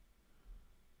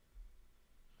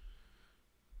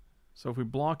 So if we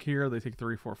block here, they take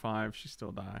 3, 4, 5. She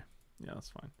still die. Yeah, that's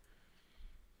fine.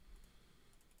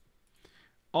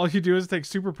 All you do is take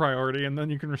super priority, and then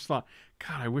you can respond.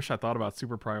 God, I wish I thought about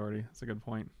super priority. That's a good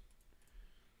point.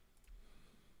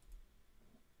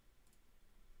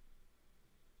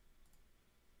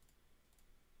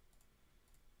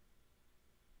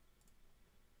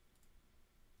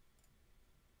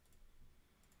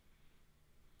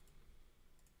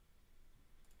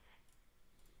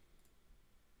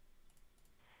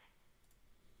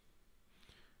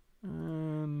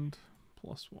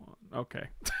 +1. Okay.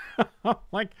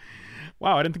 Like,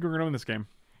 wow, I didn't think we were going to win this game.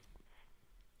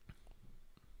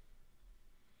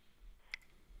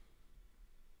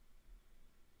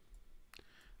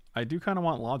 I do kind of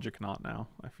want Logic Knot now.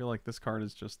 I feel like this card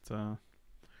is just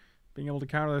being able to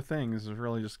counter their things is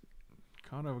really just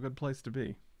kind of a good place to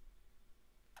be.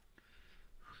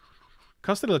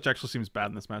 Custody Lich actually seems bad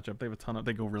in this matchup. They have a ton of...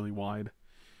 They go really wide.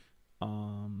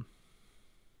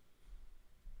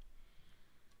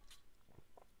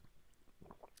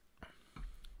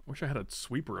 Wish I had a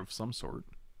sweeper of some sort.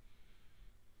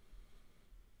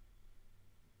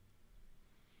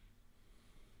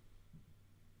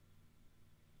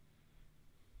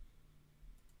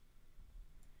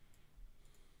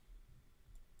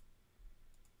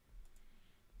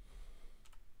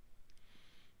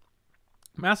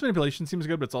 Mass Manipulation seems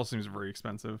good, but it also seems very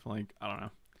expensive. Like, I don't know.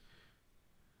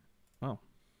 Oh.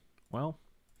 Well.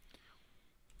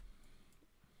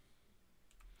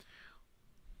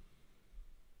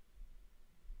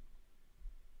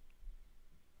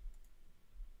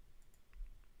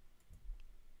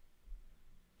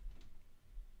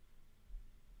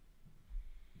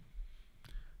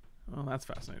 Well, that's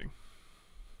fascinating.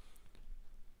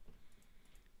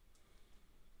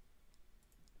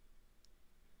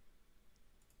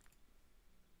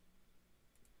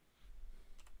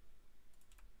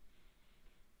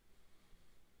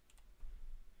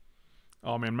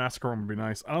 Oh man, Massacre Room would be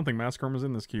nice. I don't think Massacre Room is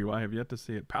in this queue. I have yet to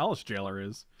see it. Palace Jailer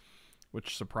is,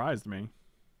 which surprised me.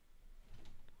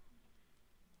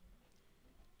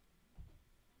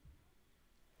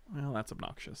 Well, that's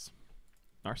obnoxious.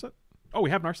 Narset? Oh, we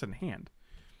have Narset in hand.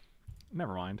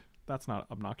 Never mind. That's not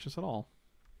obnoxious at all.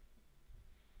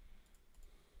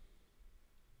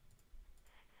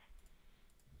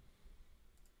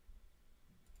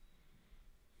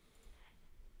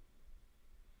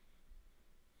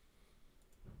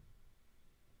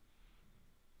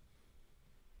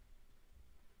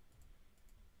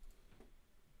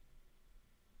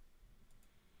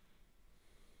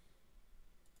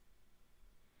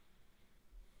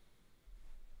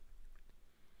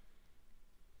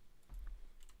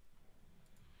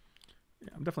 Yeah,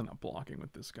 I'm definitely not blocking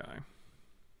with this guy.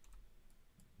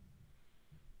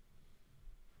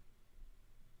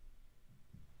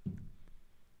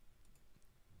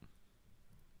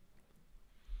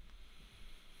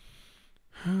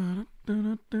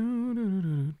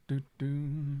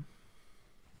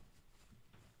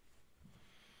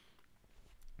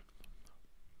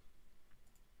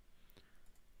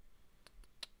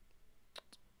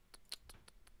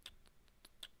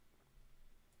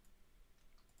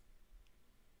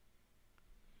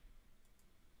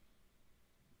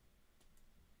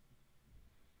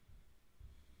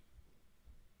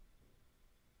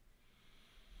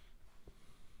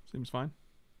 Seems fine.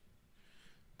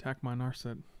 Attack my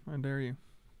Narset. I dare you.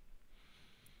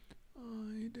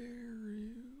 I dare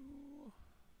you.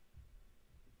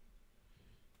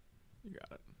 You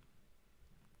got it.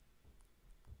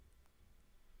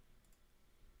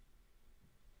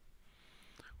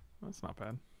 That's not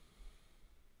bad.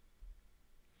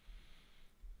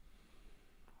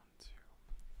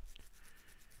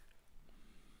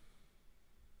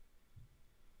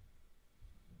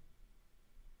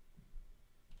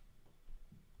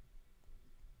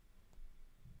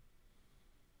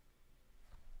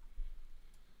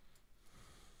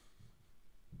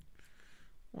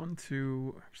 1, 2. 1,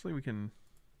 2. Actually, we can...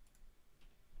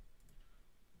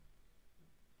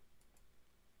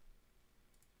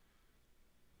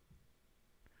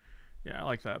 Yeah, I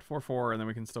like that. 4, 4, and then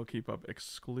we can still keep up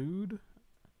Exclude.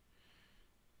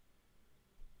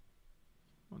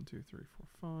 1, 2, 3,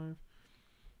 4, 5.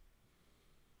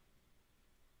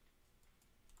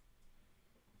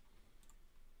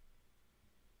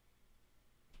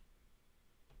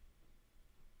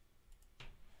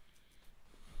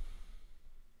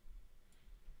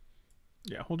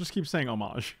 Yeah, we'll just keep saying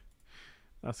homage.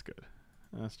 That's good.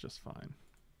 That's just fine.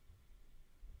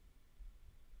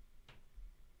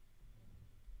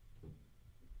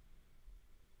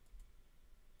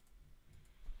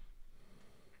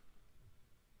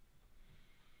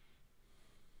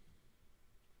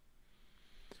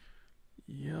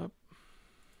 Yep.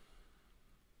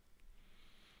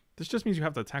 This just means you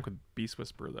have to attack with Beast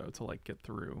Whisperer, though, to, like, get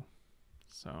through.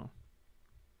 So.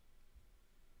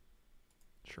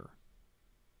 Sure.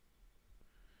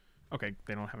 Okay,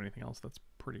 they don't have anything else. That's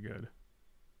pretty good.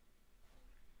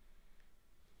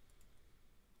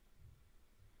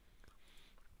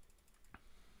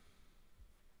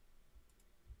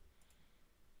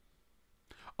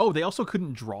 Oh, they also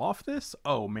couldn't draw off this?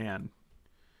 Oh, man.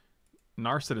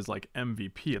 Narset is like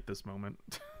MVP at this moment.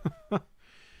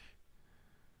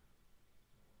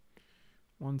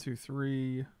 1, 2,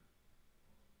 3.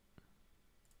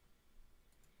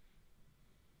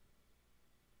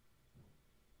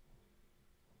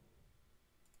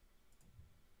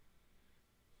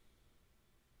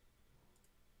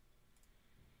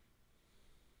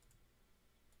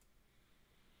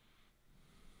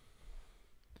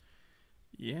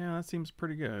 Yeah, that seems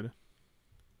pretty good.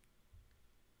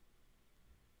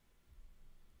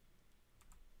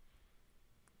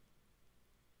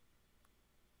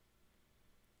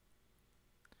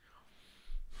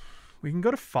 We can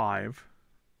go to 5,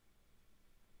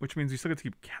 which means we still get to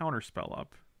keep Counterspell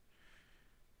up.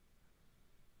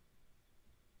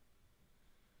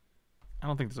 I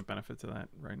don't think there's a benefit to that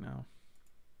right now.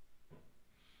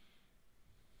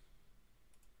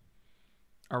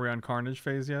 Are we on Carnage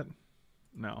phase yet?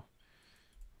 No.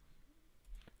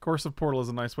 Corrosive Portal is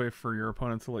a nice way for your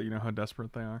opponent to let you know how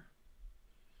desperate they are.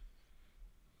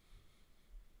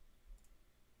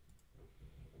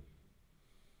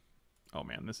 Oh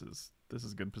man, this is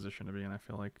good position to be in. I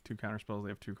feel like 2 counterspells, they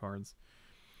have 2 cards.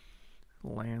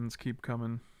 Lands keep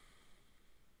coming.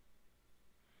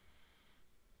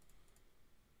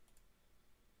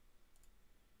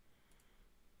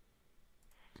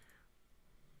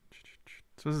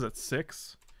 So this is at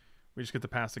 6. We just get to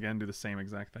pass again, do the same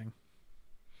exact thing.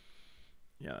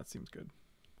 Yeah, that seems good.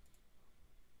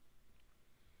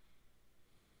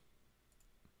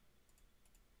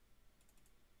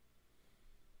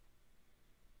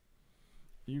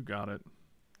 You got it.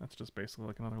 That's just basically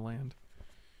like another land.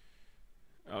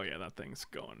 Oh yeah, that thing's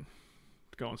going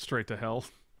straight to hell.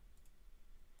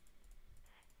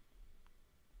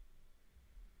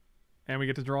 And we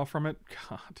get to draw from it?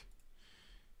 God.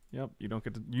 Yep, you don't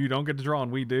get to draw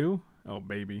and we do? Oh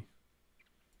baby.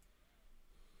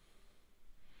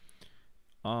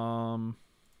 Yeah,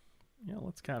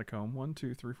 let's Catacomb. 1,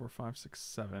 2, 3, 4, 5, 6,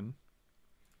 7.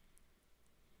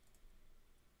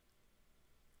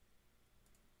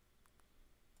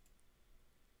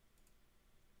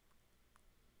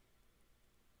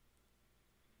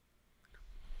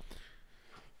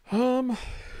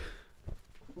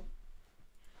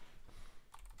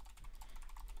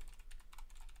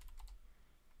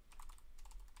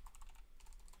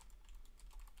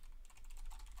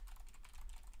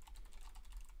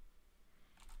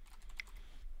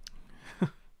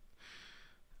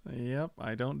 Yep,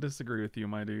 I don't disagree with you,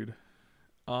 my dude.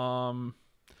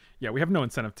 Yeah, we have no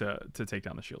incentive to take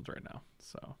down the shields right now,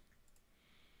 so.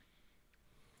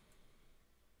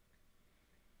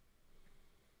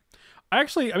 I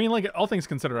mean, like, all things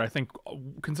considered, I think,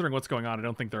 considering what's going on, I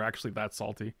don't think they're actually that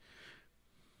salty.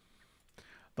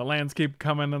 The lands keep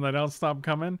coming and they don't stop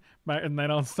coming, and they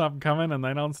don't stop coming, and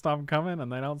they don't stop coming,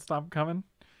 and they don't stop coming.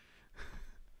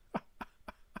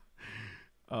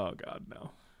 Oh, God,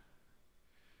 no.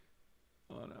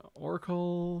 Oh, no.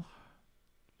 Oracle.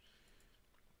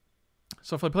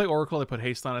 So if I play Oracle, they put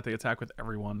haste on it, they attack with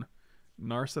everyone.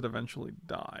 Narset eventually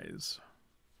dies.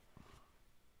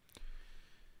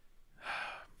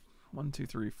 1, 2,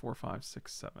 3, 4, 5,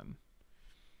 6, 7.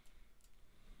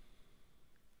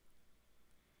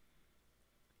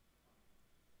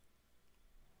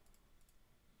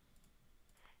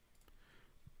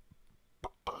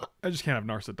 I just can't have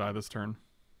Narset die this turn.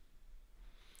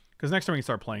 Because next time we can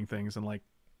start playing things and, like,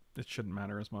 it shouldn't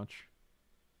matter as much.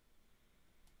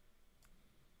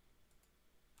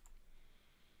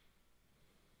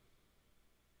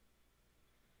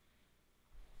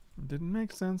 It didn't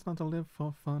make sense not to live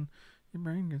for fun. Your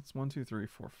brain gets 1, 2, 3,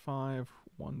 4, 5,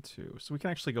 1, 2. So we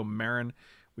can actually go Marin.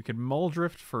 We could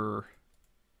Muldrift for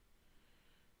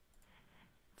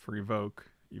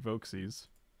Evokesies.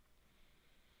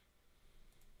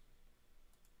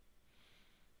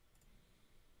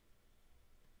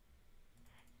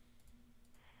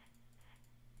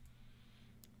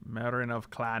 Marin of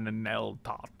Clan and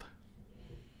Neltot.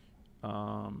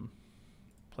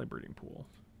 Play Breeding Pool.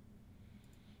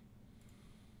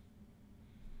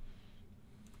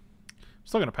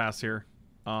 Still gonna pass here.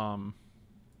 I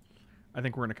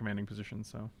think we're in a commanding position,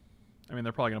 so I mean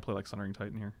they're probably gonna play like Sundering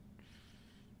Titan here.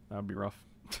 That would be rough.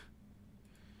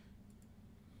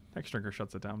 Hexdrinker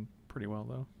shuts it down pretty well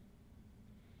though.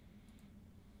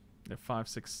 They have 5,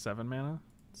 6, 7 mana.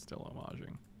 Still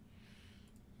homaging.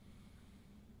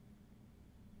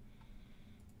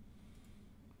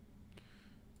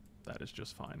 That is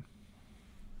just fine.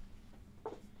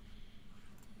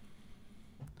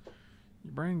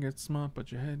 Your brain gets smart,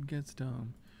 but your head gets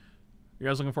dumb. You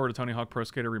guys looking forward to Tony Hawk Pro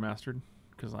Skater Remastered?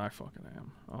 Because I fucking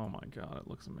am. Oh my god, it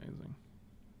looks amazing.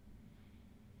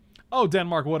 Oh,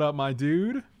 Denmark, what up, my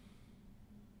dude?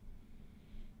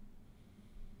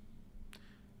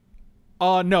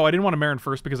 No, I didn't want to Marin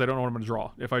first because I don't know what I'm going to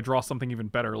draw. If I draw something even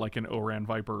better, like an Oran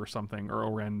Viper or something, or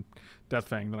Oran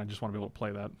Deathfang, then I just want to be able to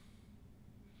play that.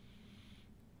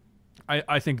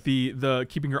 I think the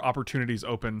keeping your opportunities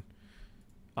open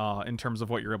in terms of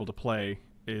what you're able to play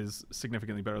is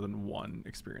significantly better than one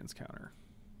experience counter.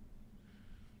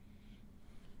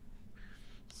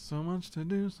 So much to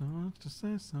do, so much to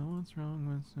say, so what's wrong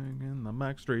with singing the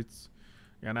back streets?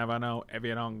 You never know if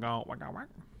you don't go.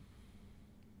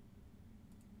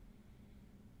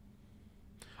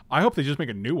 I hope they just make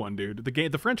a new one, dude.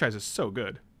 The franchise is so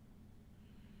good.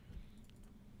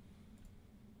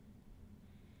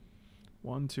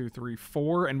 1, 2, 3,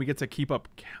 4, and we get to keep up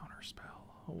Counterspell.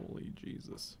 Holy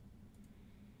Jesus.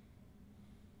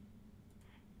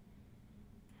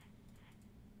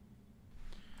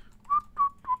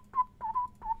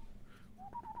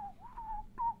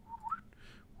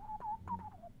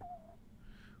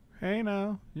 Hey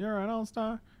now, you're an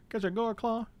all-star. Get your gore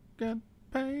claw, get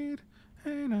paid.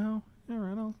 Hey now, you're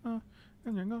an all-star.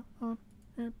 And you go on,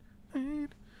 get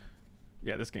paid.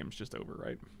 Yeah, this game's just over,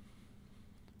 right?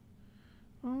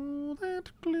 All that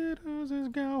glitters is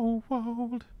gold.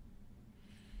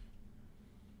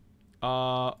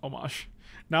 Homage.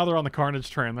 Now they're on the Carnage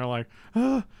train. They're like,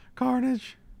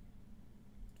 Carnage.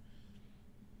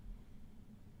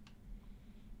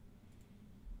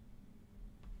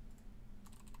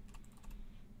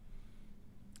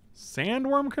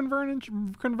 Sandworm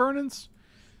convergence?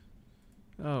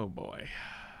 Oh boy.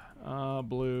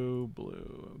 Blue.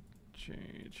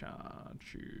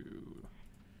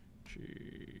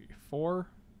 G4?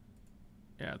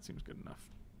 Yeah, it seems good enough.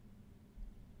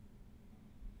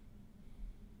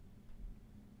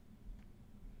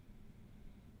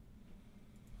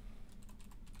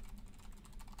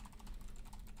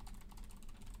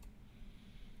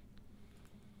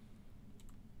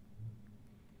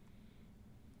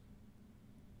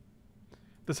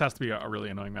 This has to be a really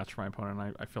annoying match for my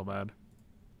opponent. I feel bad.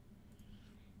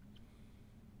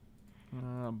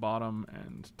 Bottom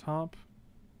and top.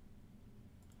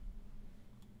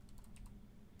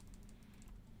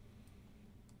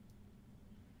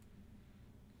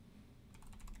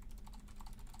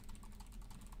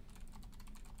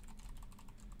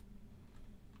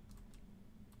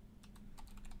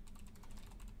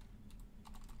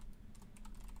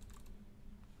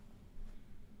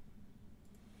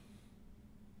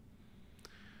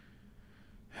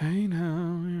 Hey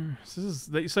now, so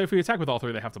if we attack with all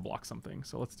three, they have to block something.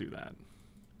 So let's do that.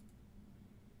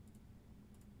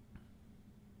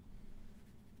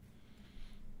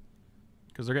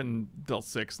 Because they're getting dealt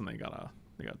 6 and they gotta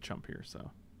chump here. So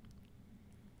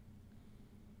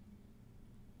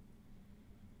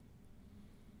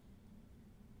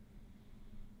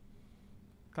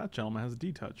that gentleman has a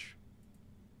D touch.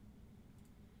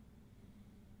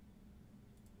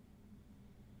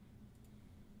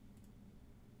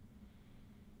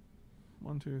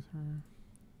 One, 2, 3.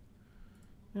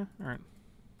 Yeah, all right.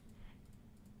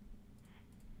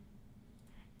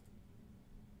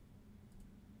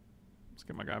 Let's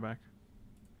get my guy back.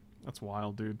 That's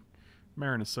wild, dude.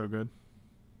 Marin is so good.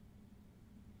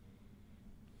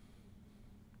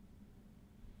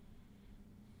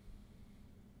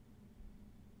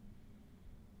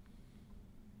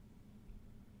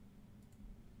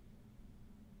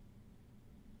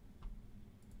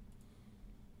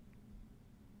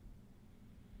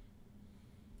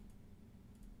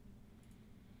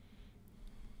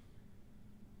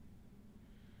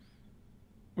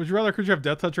 Would you rather creature have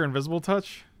Death Touch or Invisible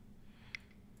Touch?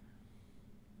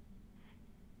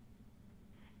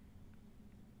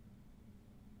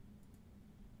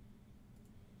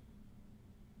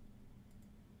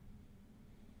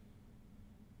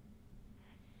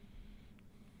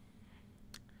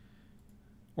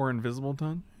 Or Invisible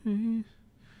Touch? An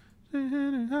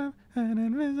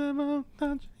invisible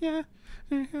touch, yeah.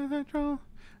 Control,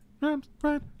 grabs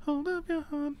right hold of your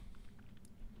hand.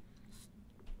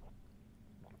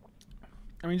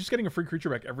 I mean, just getting a free creature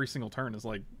back every single turn is,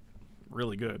 like,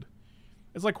 really good.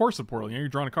 It's like Corset Portal, you know, you're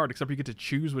drawing a card, except you get to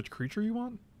choose which creature you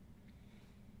want.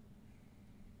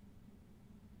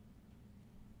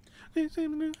 They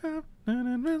seem to have an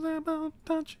invisible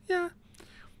touch, yeah.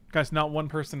 Guys, not one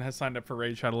person has signed up for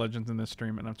Raid Shadow Legends in this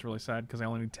stream, and that's really sad, because I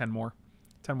only need 10 more.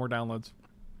 10 more downloads.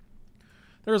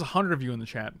 There's 100 of you in the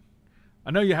chat.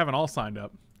 I know you haven't all signed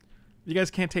up. You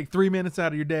guys can't take 3 minutes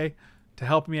out of your day to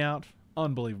help me out.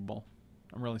 Unbelievable.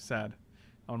 I'm really sad.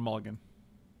 I'm on Mulligan.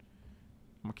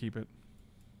 I'm going to keep it.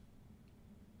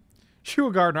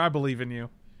 Shua Gardner, I believe in you.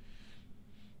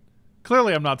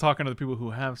 Clearly, I'm not talking to the people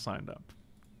who have signed up.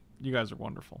 You guys are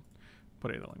wonderful.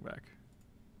 Put Aetherling back.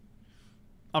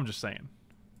 I'm just saying.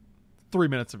 3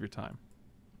 minutes of your time.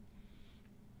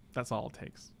 That's all it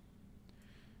takes.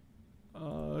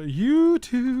 You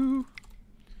too.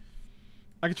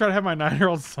 I could try to have my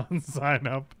 9-year-old son sign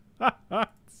up.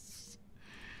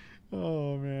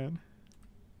 Oh man.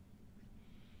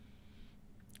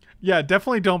 Yeah,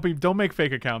 definitely don't make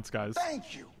fake accounts, guys.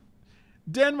 Thank you.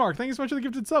 Denmark, thank you so much for the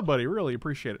gifted sub, buddy. Really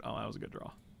appreciate it. Oh, that was a good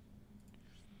draw.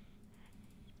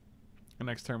 And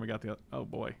next turn we got the... Oh,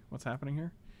 boy. What's happening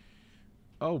here?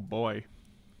 Oh, boy.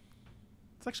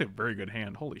 It's actually a very good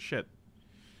hand. Holy shit.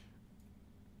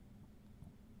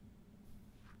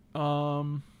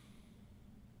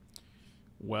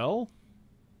 Well,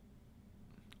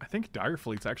 I think Dire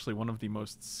Fleet's actually one of the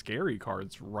most scary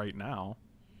cards right now.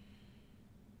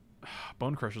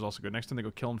 Bone Crusher's also good. Next time they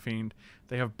go Kiln Fiend,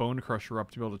 they have Bone Crusher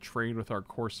up to be able to trade with our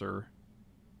Courser.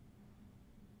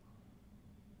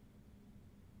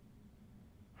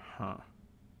 Huh.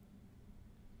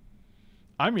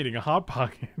 I'm eating a Hot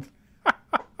Pocket.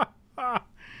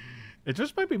 It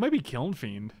just might be Kiln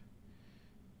Fiend.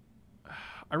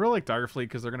 I really like Dire Fleet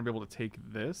because they're going to be able to take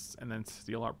this and then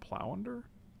steal our Plow Under.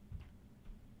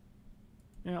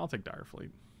 Yeah, I'll take Dire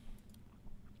Fleet.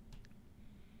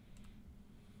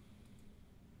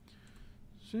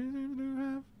 She seems to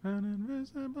have an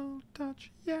invisible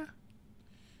touch. Yeah.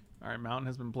 Alright, Mountain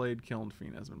has been played. Kiln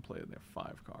Fiend has been played. They have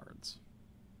 5 cards.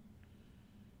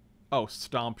 Oh,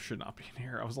 Stomp should not be in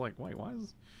here. I was like, wait, why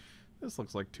is... This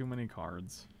looks like too many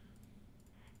cards.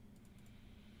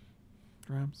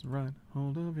 Grabs right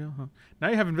hold of your heart. Now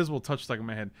you have invisible touch stuck in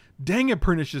my head. Dang it,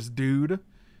 pernicious dude.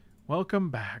 Welcome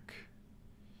back.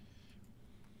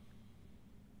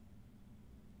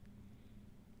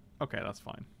 Okay, that's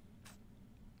fine.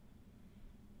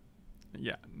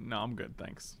 Yeah, no, I'm good,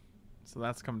 thanks. So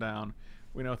that's come down.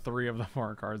 We know 3 of the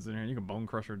 4 cards in here. You can Bone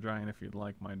Crusher Giant if you'd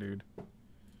like, my dude.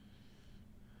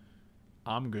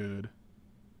 I'm good.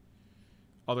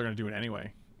 Oh, they're going to do it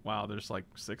anyway. Wow, there's like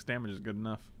 6 damage is good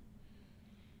enough.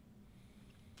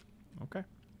 Okay.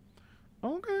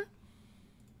 Okay.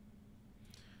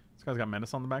 This guy's got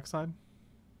Menace on the backside?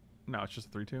 No, it's just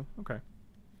a 3-2. Okay.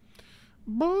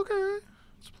 Okay.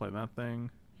 Let's play that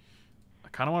thing. I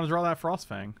kind of want to draw that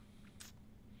Frostfang.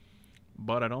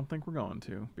 But I don't think we're going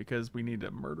to. Because we need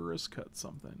to Murderous Cut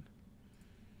something.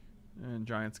 And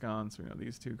Giant's gone, so we know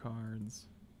these 2 cards.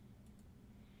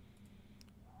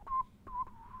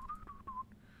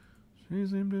 She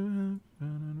seemed to have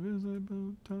an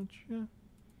invisible touch, yeah.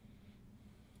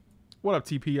 What up,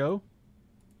 TPO?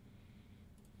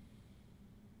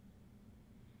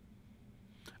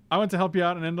 I went to help you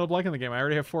out and ended up liking the game. I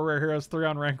already have 4 rare heroes, 3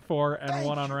 on rank 4, and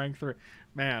 1 on rank 3.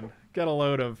 Man, get a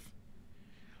load of...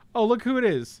 Oh, look who it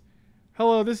is.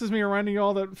 Hello, this is me reminding you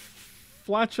all that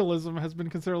flatulism has been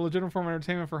considered a legitimate form of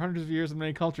entertainment for hundreds of years in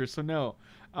many cultures, so no,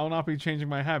 I will not be changing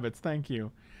my habits. Thank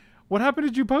you. What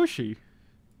happened to Juposhi?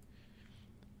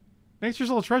 Nature's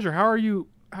Little Treasure, how are you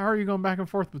going back and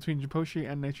forth between Juposhi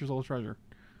and Nature's Little Treasure?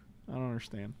 I don't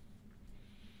understand.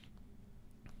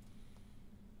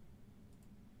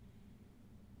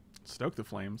 Stoke the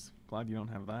Flames. Glad you don't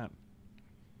have that.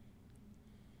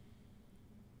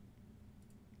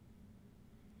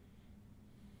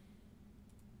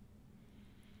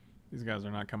 These guys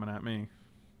are not coming at me.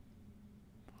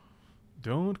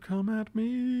 Don't come at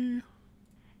me.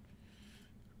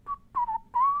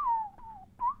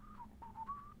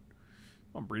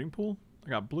 Oh, breeding pool? I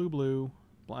got blue, blue,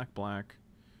 black, black,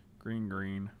 green,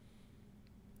 green.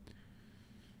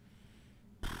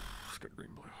 Let's go green,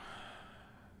 blue.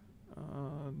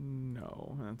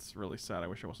 No. That's really sad. I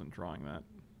wish I wasn't drawing that.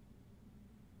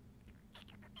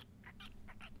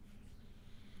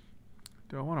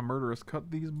 Do I want to Murderous Cut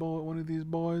one of these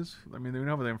boys? I mean, they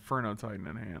have the Inferno Titan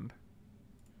in hand.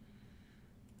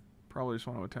 Probably just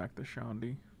want to attack the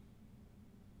Shandi.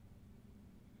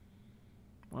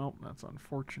 Well, that's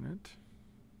unfortunate.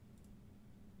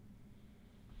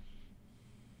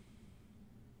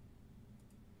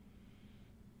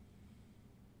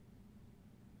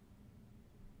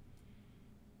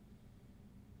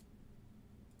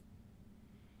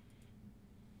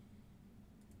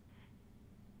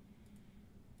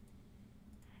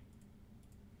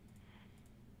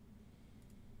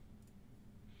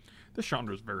 This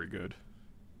Chandra is very good.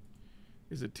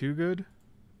 Is it too good?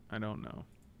 I don't know.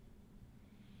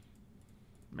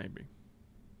 Maybe.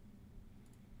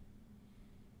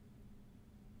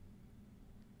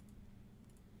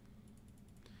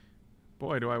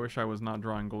 Boy, do I wish I was not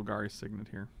drawing Golgari's Signet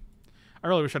here. I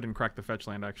really wish I didn't crack the fetch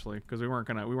land actually, because we weren't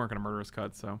gonna Murderous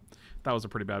Cut, so that was a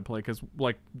pretty bad play. Because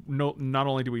like, not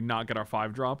only do we not get our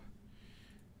 5-drop,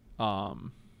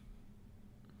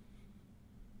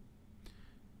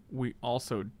 we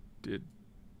also did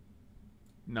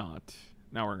not.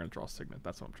 Now we're going to draw Signet.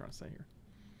 That's what I'm trying to say here.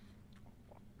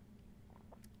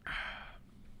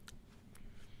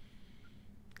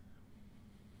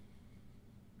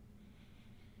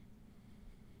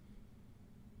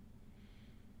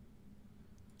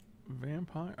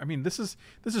 Vampire. I mean, this is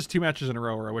 2 matches in a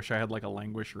row where I wish I had like a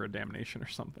Languish or a Damnation or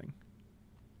something.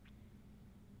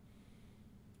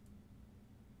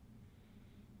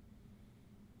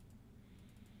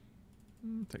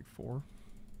 Take 4.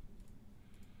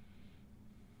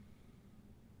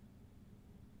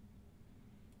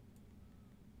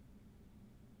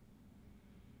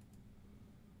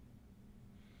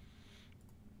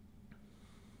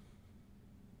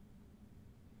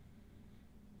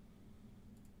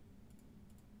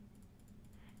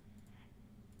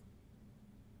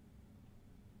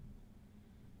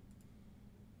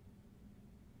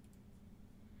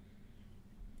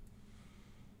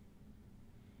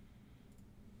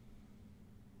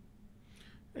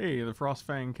 Hey, the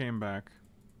Frostfang came back.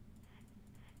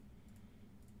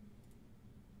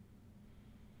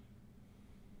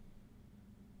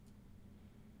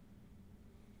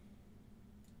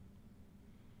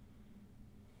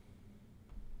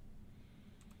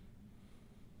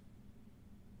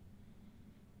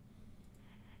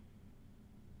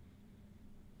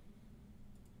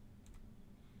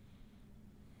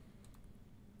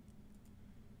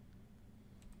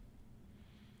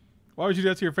 Why would you do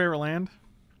that to your favorite land?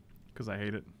 Because I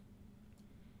hate it.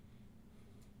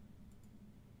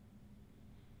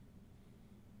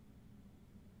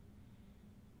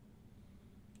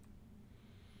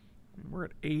 We're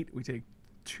at 8. We take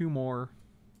 2 more.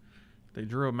 They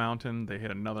drew a mountain. They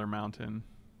hit another mountain.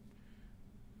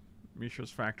 Mishra's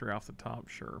Factory off the top.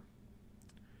 Sure.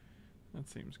 That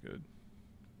seems good.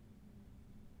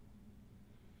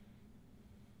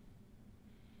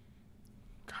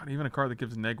 God, even a card that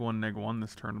gives -1/-1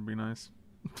 this turn would be nice.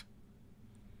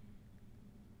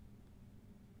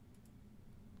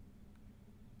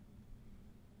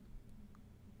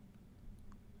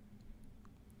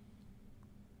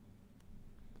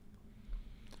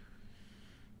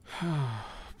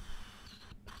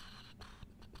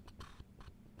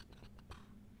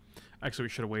 Actually, we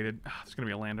should have waited. There's going to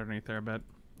be a land underneath there, I bet.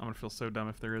 I'm going to feel so dumb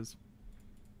if there is.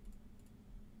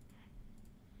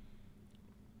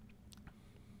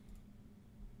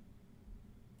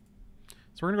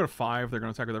 So we're going to go to 5. They're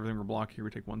going to attack with everything we're blocked here. We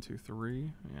take 1, 2,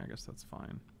 3. Yeah, I guess that's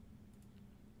fine.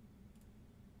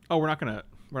 Oh, we're not going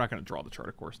to draw the chart,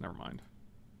 of course. Never mind.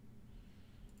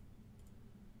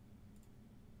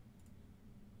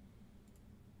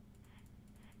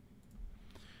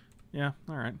 Yeah,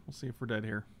 all right. We'll see if we're dead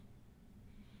here.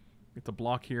 Get the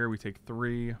block here. We take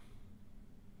 3.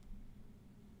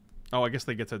 Oh, I guess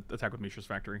they get to attack with Mishra's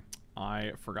Factory.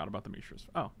 I forgot about the Mishra's.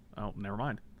 Oh, never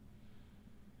mind.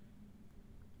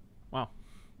 Wow.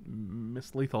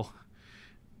 Missed lethal.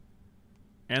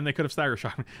 And they could have stagger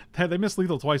shocked me. They missed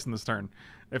lethal twice in this turn.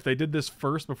 If they did this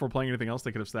first before playing anything else,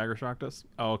 they could have stagger shocked us.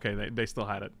 Oh, okay. They still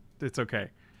had it. It's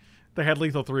okay. They had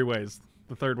lethal 3 ways.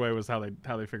 The third way was how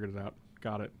they figured it out.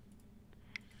 Got it.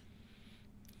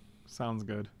 Sounds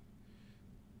good.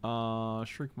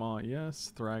 Shriekmaw,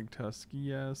 yes. Thragtusk,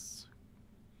 yes.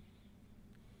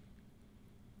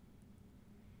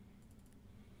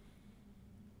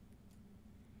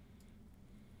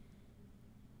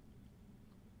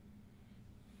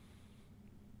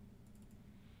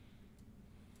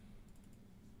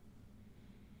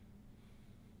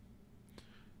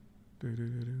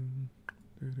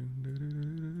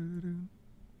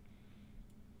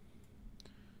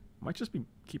 Might just be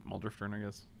keep Muldrifter in, I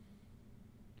guess.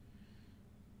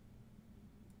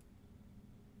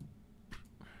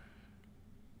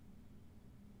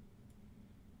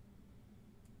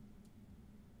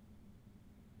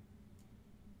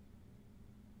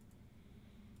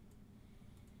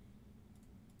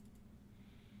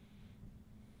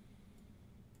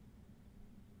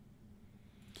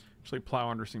 Actually, Plow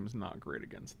Under seems not great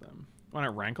against them. When I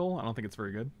Rankle, I don't think it's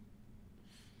very good.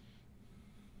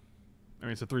 I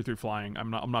mean, it's a 3/3 flying. I'm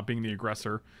not being the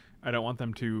aggressor. I don't want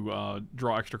them to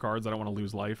draw extra cards. I don't want to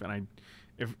lose life. And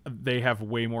if they have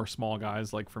way more small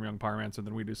guys like from Young Pyromancer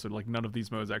than we do, so like none of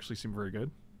these modes actually seem very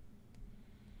good.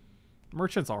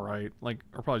 Merchant's all right. Like,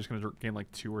 we're probably just gonna gain like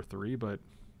 2 or 3, but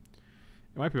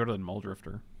it might be better than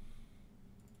Muldrifter.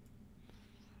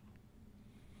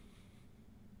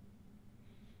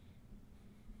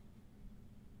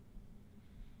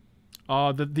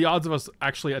 The odds of us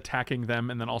actually attacking them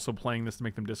and then also playing this to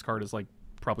make them discard is like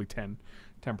probably 10%.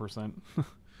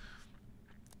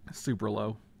 Super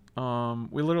low.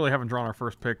 We literally haven't drawn our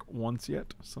first pick once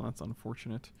yet, so that's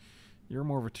unfortunate. You're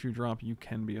more of a 2-drop. You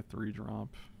can be a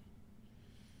 3-drop.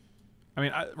 I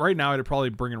mean, right now I'd probably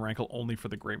bring in Rankle only for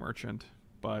the Grey Merchant,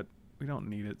 but we don't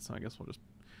need it, so I guess we'll just...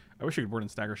 I wish we could board in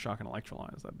Stagger Shock and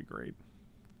Electrolyze. That'd be great.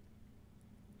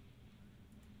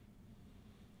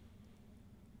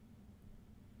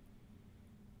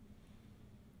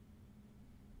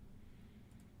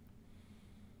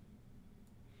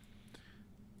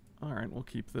 Alright, we'll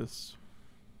keep this.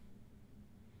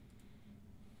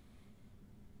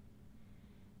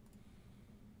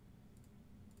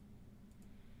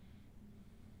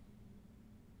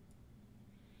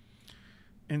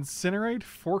 Incinerate,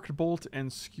 Forked Bolt,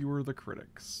 and Skewer the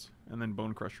Critics. And then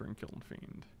Bone Crusher and Kiln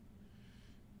Fiend.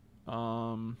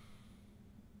 I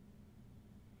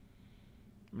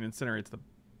mean, Incinerate's the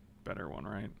better one,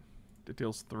 right? It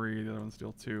deals 3, the other ones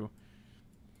deal 2.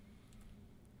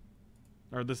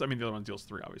 Or this, I mean, the other one deals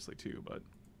 3, obviously, too, but...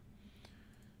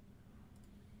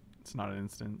 It's not an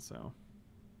instant, so...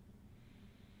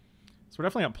 So we're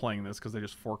definitely not playing this, because they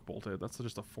just Fork Bolted. That's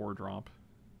just a 4-drop.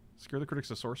 Scare the Critics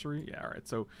to Sorcery? Yeah, alright.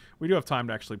 So we do have time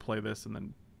to actually play this and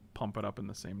then pump it up in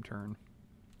the same turn.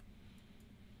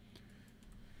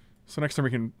 So next time we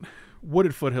can...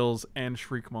 Wooded Foothills and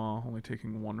Shriekmaw, only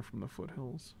taking 1 from the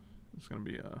Foothills. It's going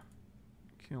to be a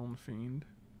Kiln Fiend.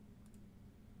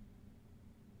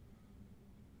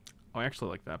 Oh, I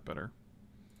actually like that better.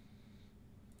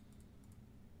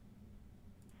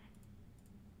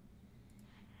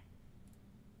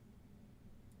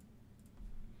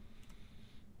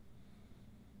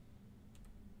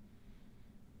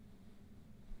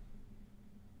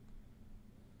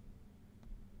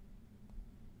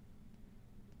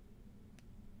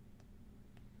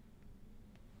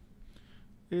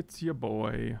 It's your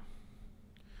boy.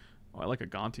 Oh, I like a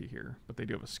Gonti here, but they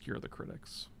do have a Skewer the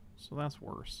Critics, so that's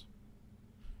worse.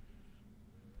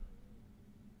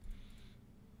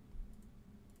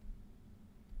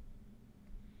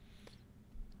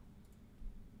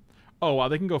 Oh, wow,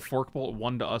 they can go Fork Bolt,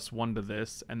 1 to us, 1 to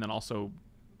this, and then also...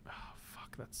 Oh,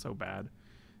 fuck, that's so bad.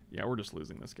 Yeah, we're just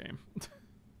losing this game.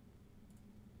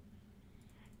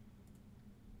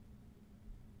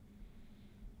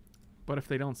 But if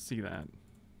they don't see that...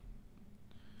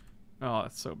 Oh,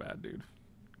 that's so bad, dude.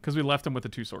 Because we left them with the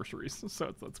 2 sorceries,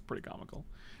 so that's pretty comical.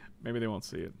 Maybe they won't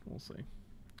see it. We'll see.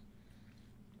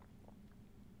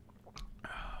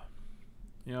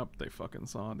 Yep, they fucking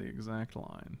saw the exact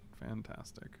line.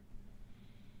 Fantastic.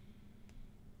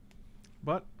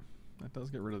 But that does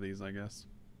get rid of these, I guess.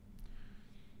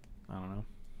 I don't know.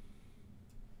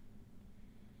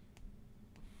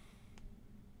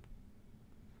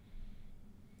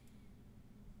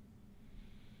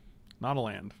 Not a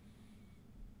land.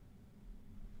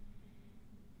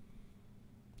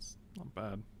 It's not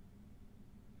bad.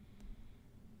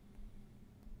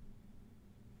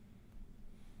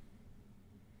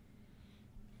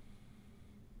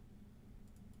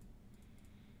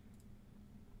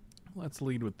 Let's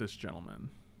lead with this gentleman.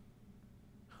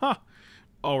 Ha! Huh.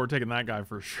 Oh, we're taking that guy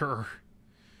for sure.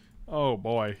 Oh,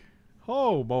 boy.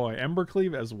 Oh, boy.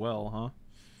 Embercleave as well,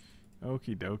 huh?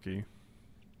 Okie dokie.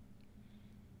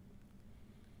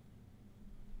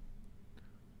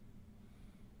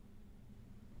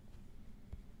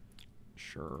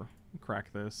 Sure.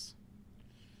 Crack this.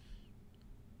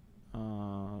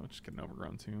 Just get an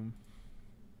Overgrown Tomb.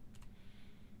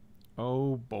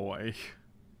 Oh, boy.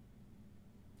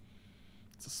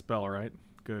 It's a spell, right?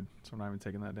 Good. So we're not even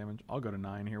taking that damage. I'll go to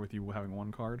 9 here with you having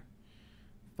 1 card.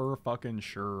 For fucking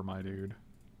sure, my dude.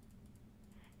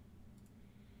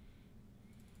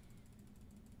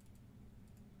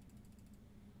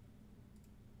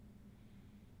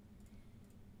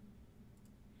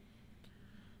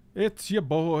 It's your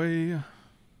boy.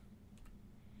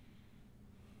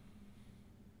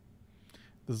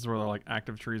 This is where they're like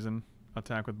active treason.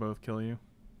 Attack with both, kill you.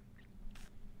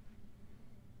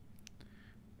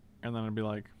 And then it'd be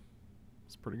like,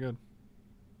 it's pretty good.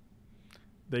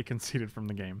 They conceded from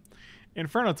the game.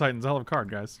 Inferno Titan's a hell of a card,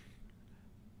 guys.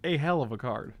 A hell of a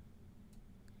card.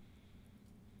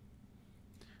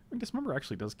 I mean, Dismember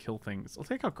actually does kill things. I'll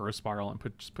take out Growth Spiral and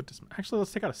just put this. Actually,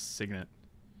 let's take out a Signet.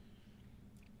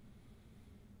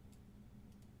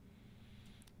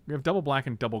 We have double black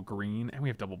and double green, and we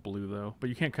have double blue, though. But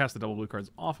you can't cast the double blue cards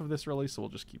off of this, really, so we'll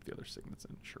just keep the other Signets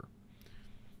in. Sure.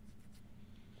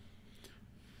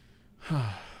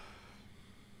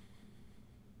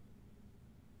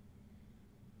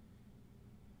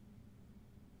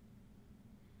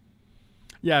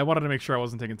 Yeah, I wanted to make sure I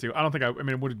wasn't taking 2. I don't think I mean,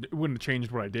 it wouldn't have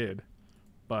changed what I did,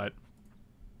 but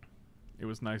it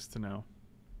was nice to know.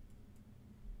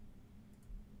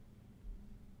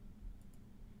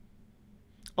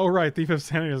 Oh, right. Thief of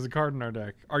Sanity has a card in our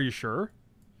deck. Are you sure?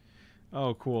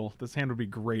 Oh, cool. This hand would be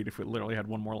great if it literally had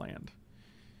one more land.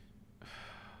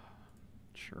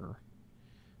 Sure.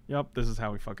 Yep, this is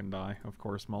how we fucking die. Of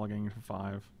course, mulliganing for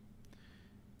 5.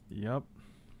 Yep.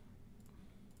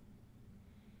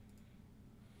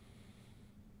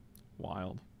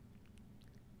 Wild.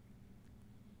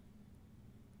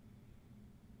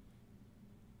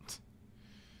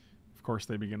 Of course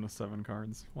they begin with 7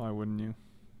 cards. Why wouldn't you?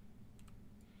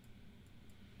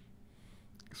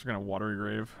 Guess we're gonna Watery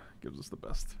Grave. Gives us the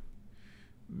best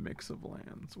mix of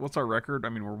lands. What's our record? I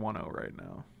mean, we're 1-0 right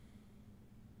now.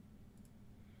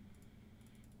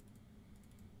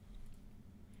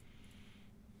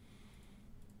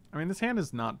 I mean, this hand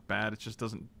is not bad. It just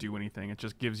doesn't do anything. It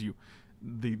just gives you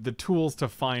the tools to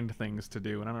find things to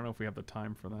do. And I don't know if we have the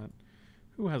time for that.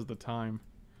 Who has the time?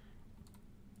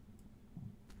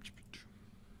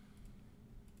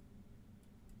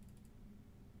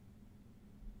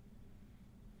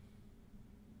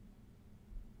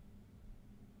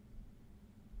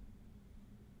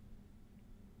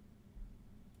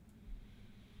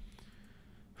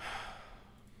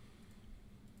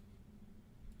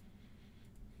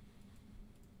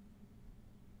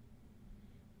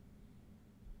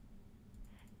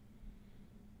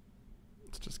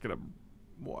 Let's just get a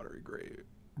Watery Grave.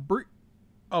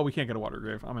 Oh, we can't get a Watery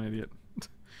Grave. I'm an idiot.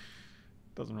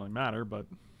 Doesn't really matter, but,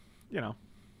 you know.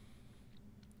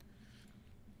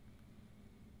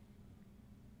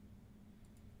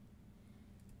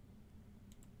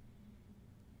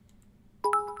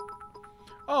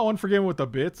 Oh, Unforgiven with the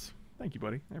bits. Thank you,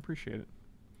 buddy. I appreciate it.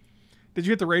 Did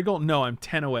you get the raid goal? No, I'm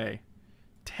 10 away.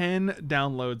 10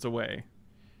 downloads away.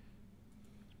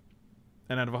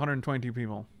 And out of 122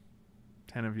 people,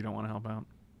 10 of you don't want to help out.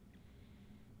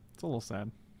 It's a little sad,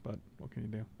 but what can you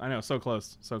do? I know, so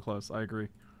close. So close. I agree.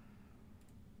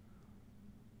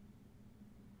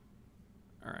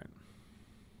 All right.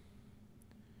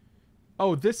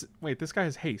 Oh, this... Wait, this guy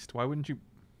has haste. Why wouldn't you...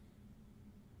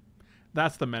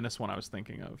 That's the menace one I was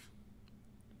thinking of.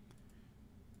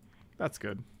 That's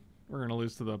good. We're going to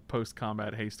lose to the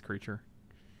post-combat haste creature.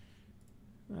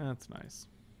 That's nice.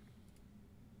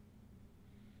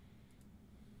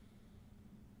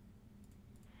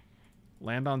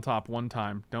 Land on top one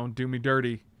time. Don't do me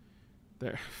dirty.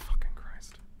 There. Fucking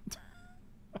Christ.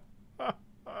 I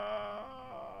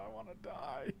want to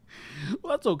die.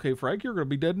 Well, that's okay, Frank. You're going to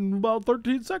be dead in about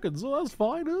 13 seconds, so that's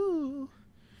fine.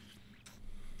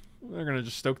 They're going to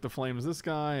just stoke the flames this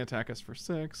guy, attack us for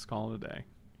 6, call it a day.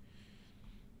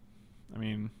 I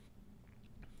mean...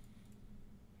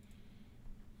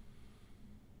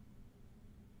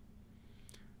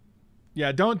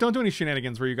 Yeah, don't do any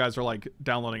shenanigans where you guys are, like,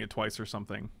 downloading it twice or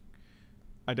something.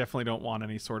 I definitely don't want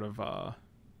any sort of,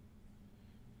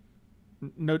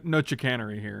 no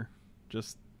chicanery here.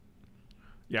 Just...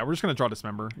 Yeah, we're just going to draw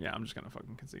Dismember. Yeah, I'm just going to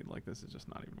fucking concede. Like, this is just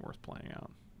not even worth playing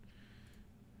out.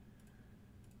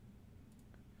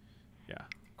 Yeah,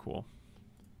 cool.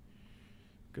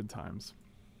 Good times.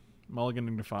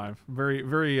 Mulliganing to 5. Very,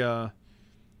 very,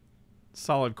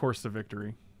 solid course to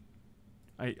victory.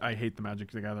 I hate the Magic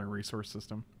the Gathering resource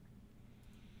system.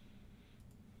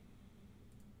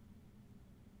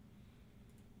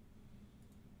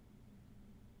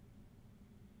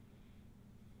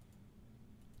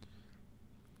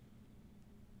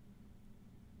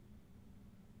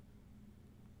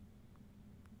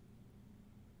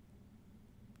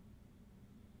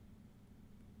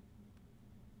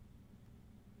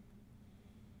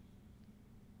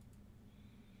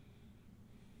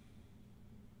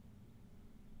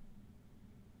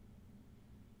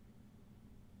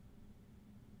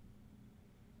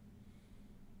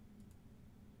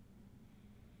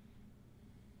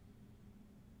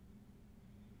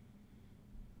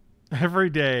 Every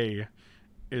day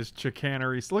is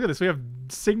chicanery. Look at this. We have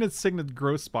Signet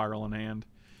Growth Spiral in hand.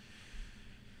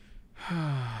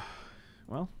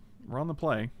 Well, we're on the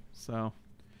play, so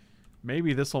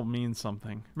maybe this will mean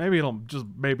something. Maybe it'll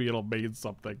mean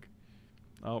something.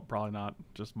 Oh, probably not.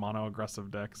 Just mono aggressive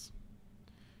decks.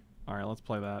 All right, let's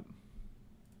play that.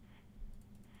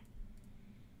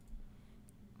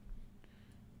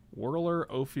 Whirler,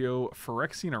 Ophio,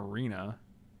 Phyrexian Arena.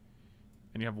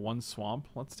 And you have 1 swamp.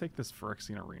 Let's take this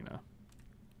Phyrexian Arena.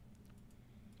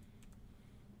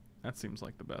 That seems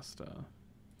like the best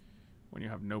when you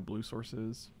have no blue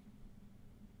sources.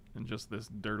 And just this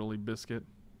dirtily biscuit.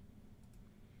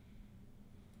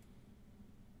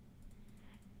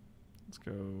 Let's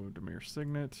go Dimir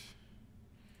Signet.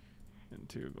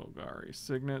 Into Golgari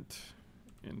Signet.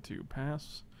 Into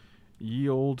Pass. Ye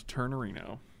Old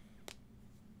Turnarino.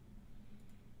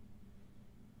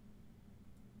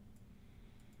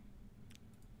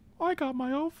 I got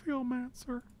my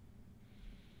Ophiomancer.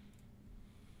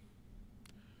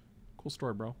 Cool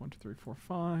story, bro. 1, 2, 3, 4,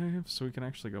 5. So we can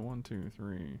actually go 1, 2,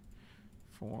 3,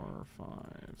 4, 5,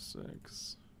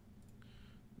 6.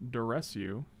 Duress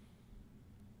you.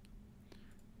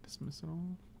 Dismiss it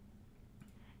all.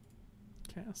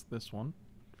 Cast this one.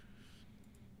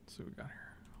 Let's see what we got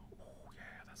here. Oh,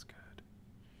 yeah, that's good.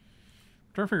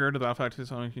 Turn figure into the battle fact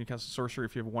so you can cast a sorcery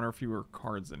if you have one or fewer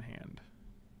cards in hand.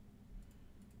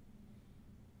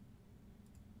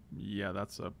 Yeah,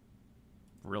 that's a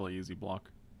really easy block.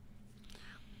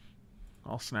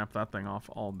 I'll snap that thing off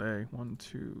all day. 1,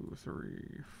 2,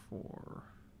 3, 4.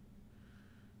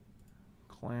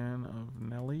 Clan of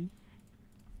Nelly.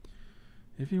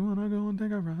 If you wanna go and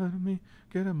take a ride with me,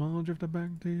 get 'em all drifted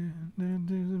back to you.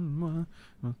 Must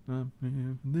not be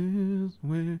this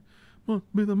way.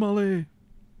 Must be the Molly.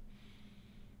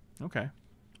 Okay,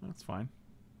 that's fine.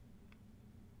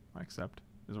 I accept.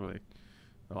 This is where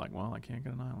they're like, well, I can't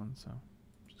get an island, so I'm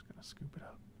just gonna scoop it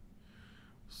up.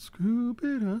 Scoop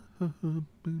it up.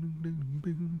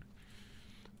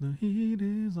 The heat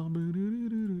is on.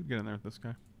 Get in there with this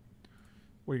guy.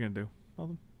 What are you gonna do?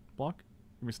 Nothing. Block?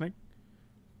 Give me a snake?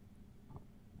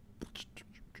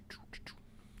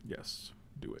 Yes,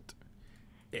 do it.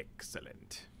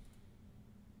 Excellent.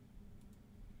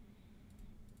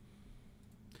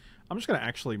 I'm just gonna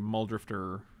actually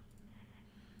Muldrifter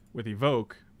with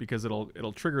Evoke because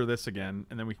it'll trigger this again,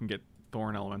 and then we can get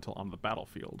Thorn Elemental on the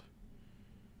battlefield.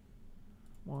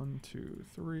 1, 2,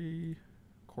 3.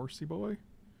 Coursey boy.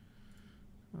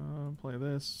 Play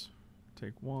this.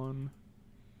 Take 1.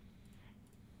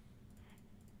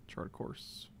 Chart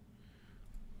course.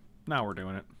 Now we're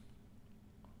doing it.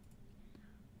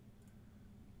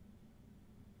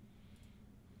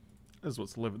 This is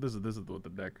what's living. This is what the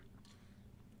deck.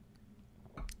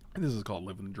 This is called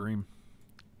living the dream.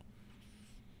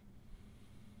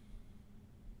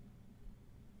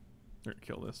 They're gonna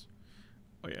kill this.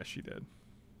 Oh yeah, she did.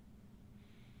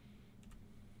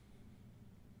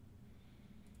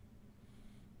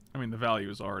 I mean, the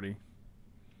value is already.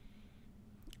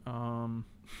 Gonna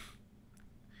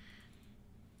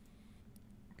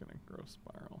grow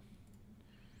spiral.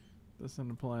 This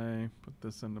into play. Put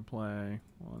this into play.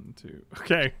 1, 2.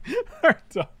 Okay.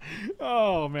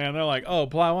 Oh man, they're like, oh,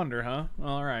 plow under, huh?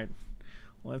 All right.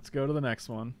 Let's go to the next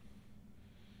one.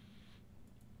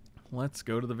 Let's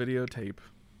go to the videotape.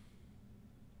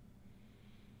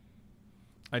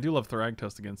 I do love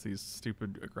Thragtusk against these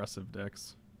stupid aggressive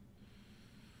decks.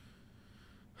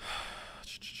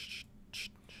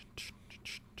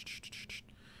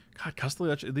 God, Custody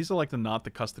Lich. These are like not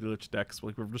the Custody Lich decks.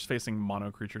 Like we're just facing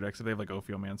mono creature decks. If they have like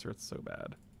Ophiomancer, it's so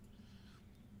bad.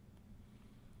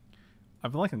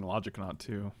 I've been liking Logicnaut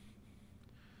too.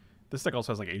 This deck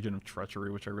also has like Agent of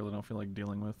Treachery, which I really don't feel like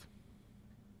dealing with.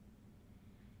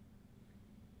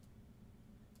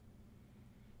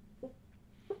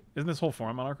 Isn't this whole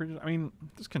form mono creatures? I mean,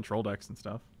 just control decks and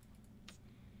stuff.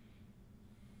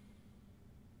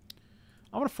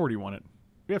 I'm gonna 41 it.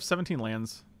 We have 17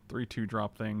 lands. 3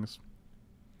 2-drop things.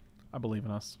 I believe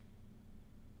in us.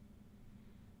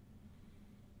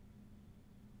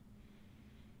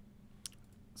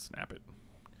 Snap it.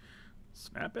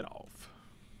 Snap it off.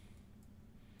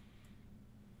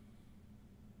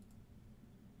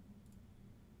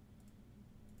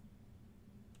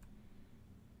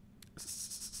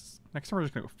 Next time we're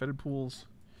just going to go Fetid Pools.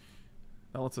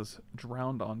 That lets us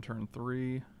drown on turn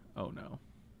 3. Oh no.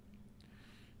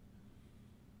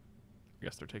 I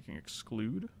guess they're taking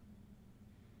Exclude.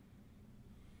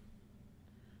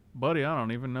 Buddy, I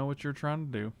don't even know what you're trying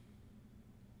to do.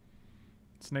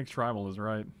 Snake Tribal is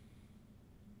right.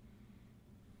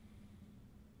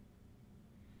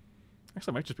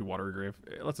 Actually, it might just be Watery Grave.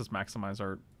 It lets us maximize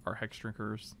our Hex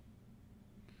Drinkers.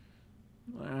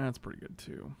 That's pretty good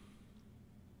too.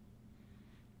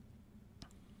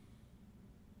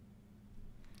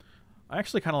 I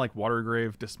actually kind of like Watery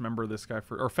Grave, dismember this guy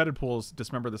for, or Fetid Pools,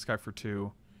 dismember this guy for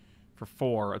 2, for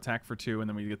 4, attack for 2, and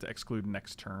then we get to exclude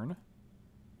next turn.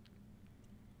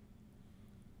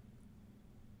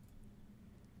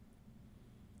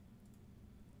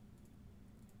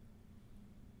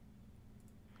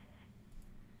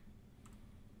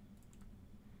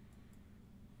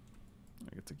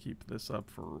 I get to keep this up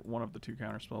for one of the 2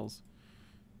 counterspells.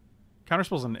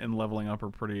 Counterspells and leveling up are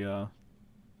pretty,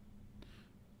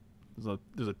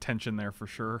 There's a tension there for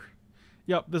sure.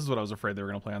 Yep, this is what I was afraid they were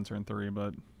going to play on turn 3,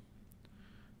 but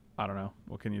I don't know.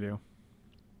 What can you do?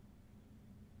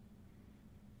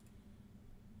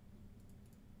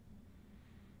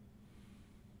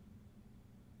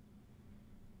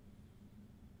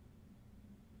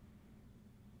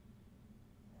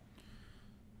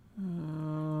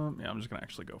 just going to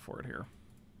actually go for it here.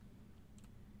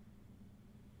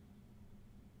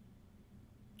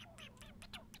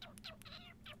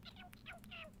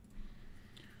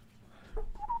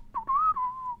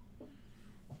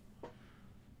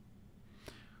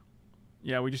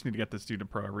 Yeah, we just need to get this dude to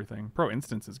pro everything. Pro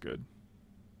instance is good.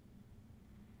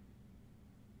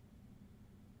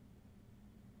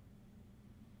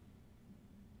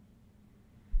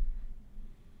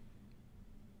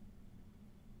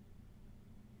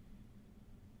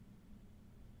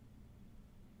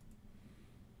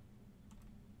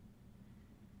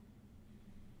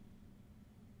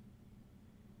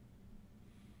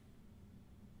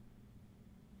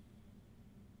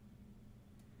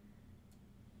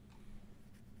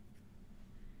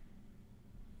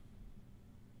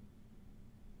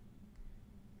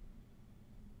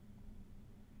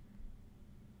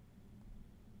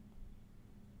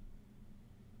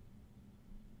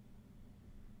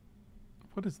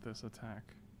 What is this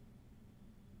attack?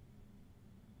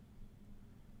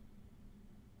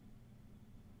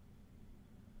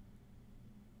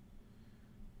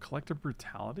 Collective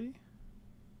Brutality?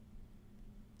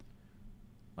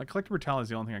 Like, Collective Brutality is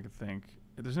the only thing I could think.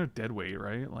 There's no dead weight,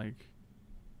 right? Like,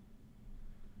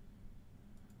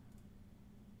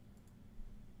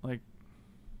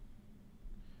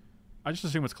 I just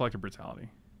assume it's Collective Brutality.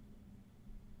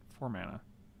 4 mana.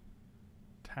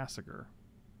 Tassiger.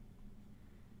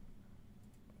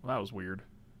 Well, that was weird.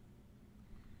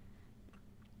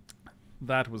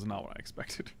 That was not what I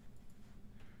expected.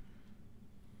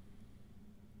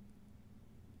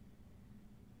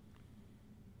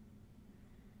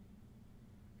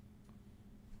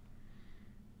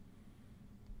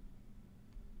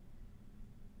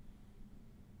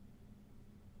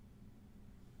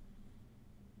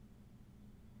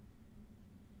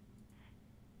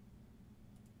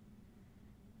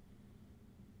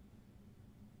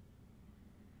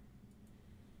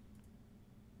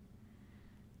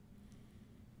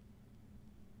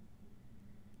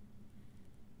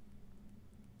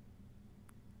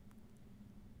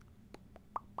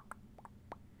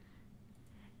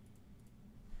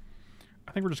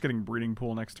 I think we're just getting Breeding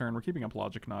Pool next turn. We're keeping up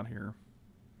Logic Knot here.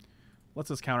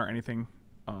 Lets us counter anything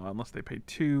unless they pay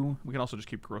 2. We can also just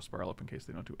keep Growth Spiral up in case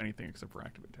they don't do anything except for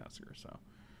Activate Tasker. So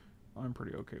I'm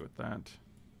pretty okay with that.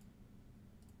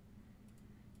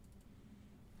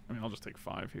 I mean, I'll just take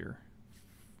 5 here.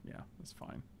 Yeah, that's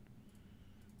fine.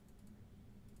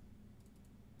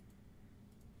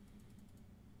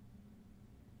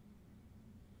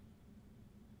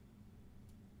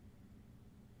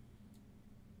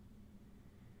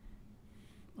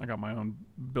 I got my own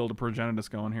build of Progenitus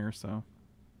going here, so.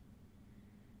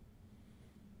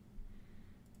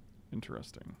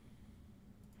 Interesting.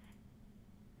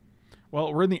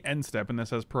 Well, we're in the end step, and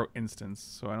this has Pro Instance,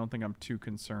 so I don't think I'm too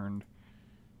concerned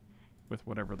with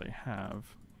whatever they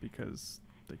have, because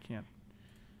they can't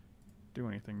do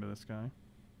anything to this guy.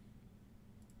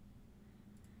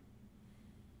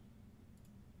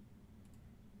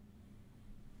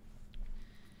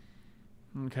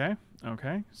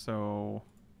 Okay, so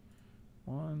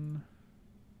 1,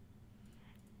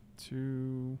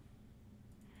 2,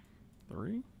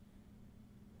 3.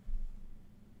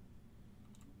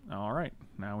 All right,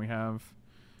 now we have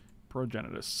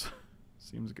Progenitus.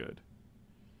 Seems good.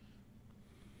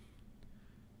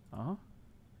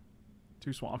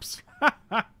 2 swamps.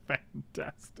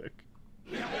 Fantastic.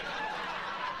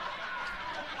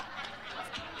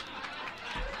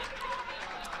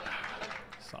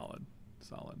 Solid.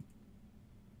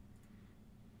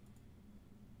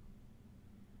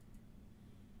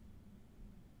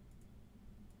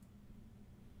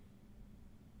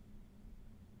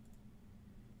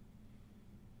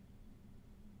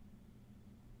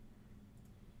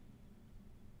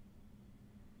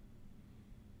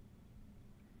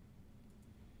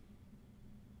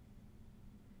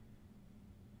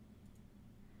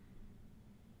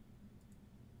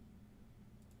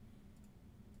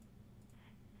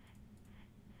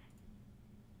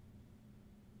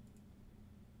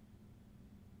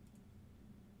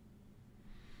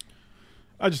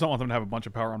 I just don't want them to have a bunch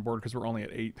of power on board because we're only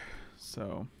at 8.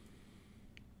 So.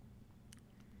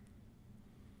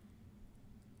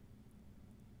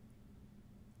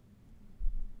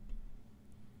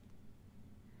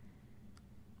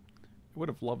 I would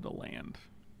have loved a land.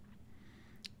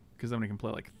 Because then we can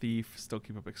play like Thief, still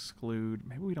keep up Exclude.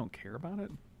 Maybe we don't care about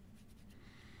it.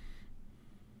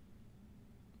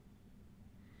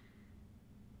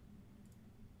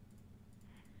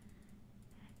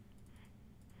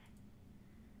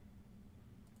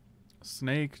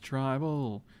 Snake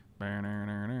Tribal.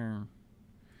 I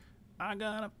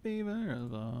got a fever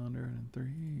of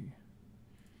 103.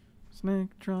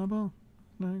 Snake trouble.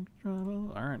 Snake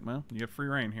trouble. Alright, well, you get free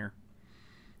reign here.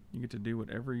 You get to do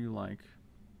whatever you like.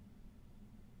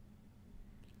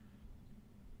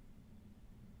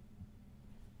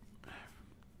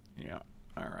 Yeah.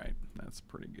 Alright. That's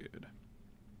pretty good.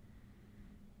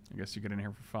 I guess you get in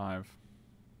here for 5.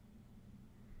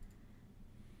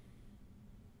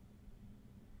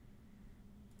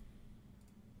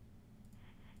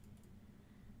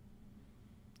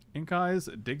 Ink Eyes,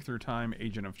 Dig Through Time,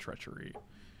 Agent of Treachery.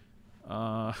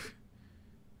 Let's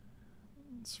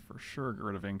for sure get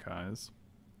rid of Ink Eyes.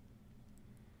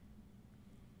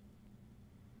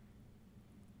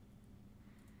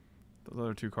 Those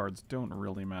other 2 cards don't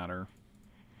really matter.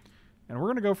 And we're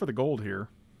going to go for the gold here.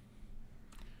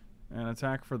 And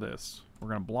attack for this. We're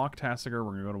going to block Tasigur,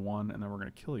 we're going to go to 1, and then we're going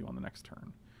to kill you on the next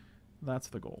turn. That's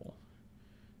the goal.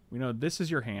 We know this is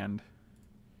your hand.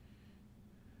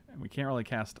 And we can't really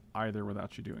cast either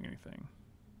without you doing anything.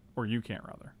 Or you can't,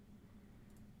 rather.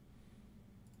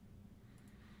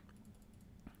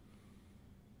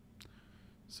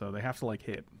 So they have to, like,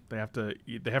 hit. They have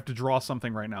to draw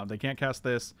something right now. They can't cast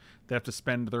this. They have to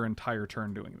spend their entire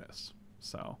turn doing this.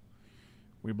 So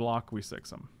we block, we 6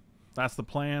 them. That's the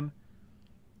plan.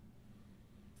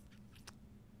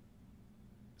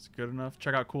 It's good enough.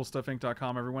 Check out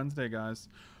CoolStuffInc.com every Wednesday, guys.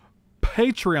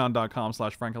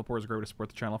 Patreon.com/FrankLepore is a great way to support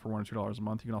the channel for $1 or $2 a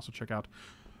month. You can also check out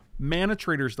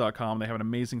ManaTraders.com. They have an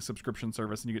amazing subscription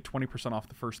service, and you get 20% off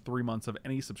the first 3 months of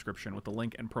any subscription with the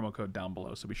link and promo code down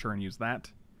below. So be sure and use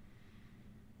that.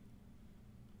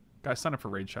 Guys, sign up for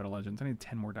Raid Shadow Legends. I need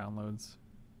 10 more downloads.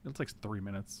 It takes 3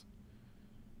 minutes.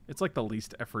 It's like the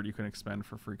least effort you can expend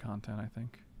for free content, I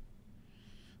think.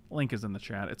 Link is in the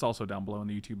chat. It's also down below in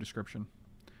the YouTube description.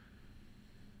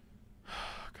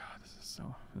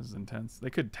 This is intense. They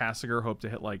could Tasigur, hope to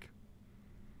hit, like...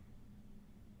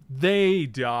 They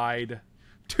died.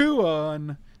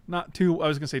 2-1. Not 2... I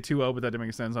was going to say 2-0, but that didn't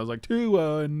make sense. I was like,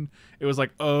 2-1. It was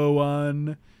like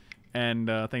 0-1. And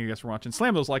thank you guys for watching.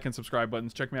 Slam those like and subscribe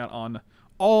buttons. Check me out on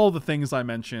all the things I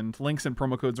mentioned. Links and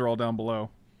promo codes are all down below.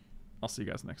 I'll see you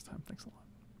guys next time. Thanks a lot.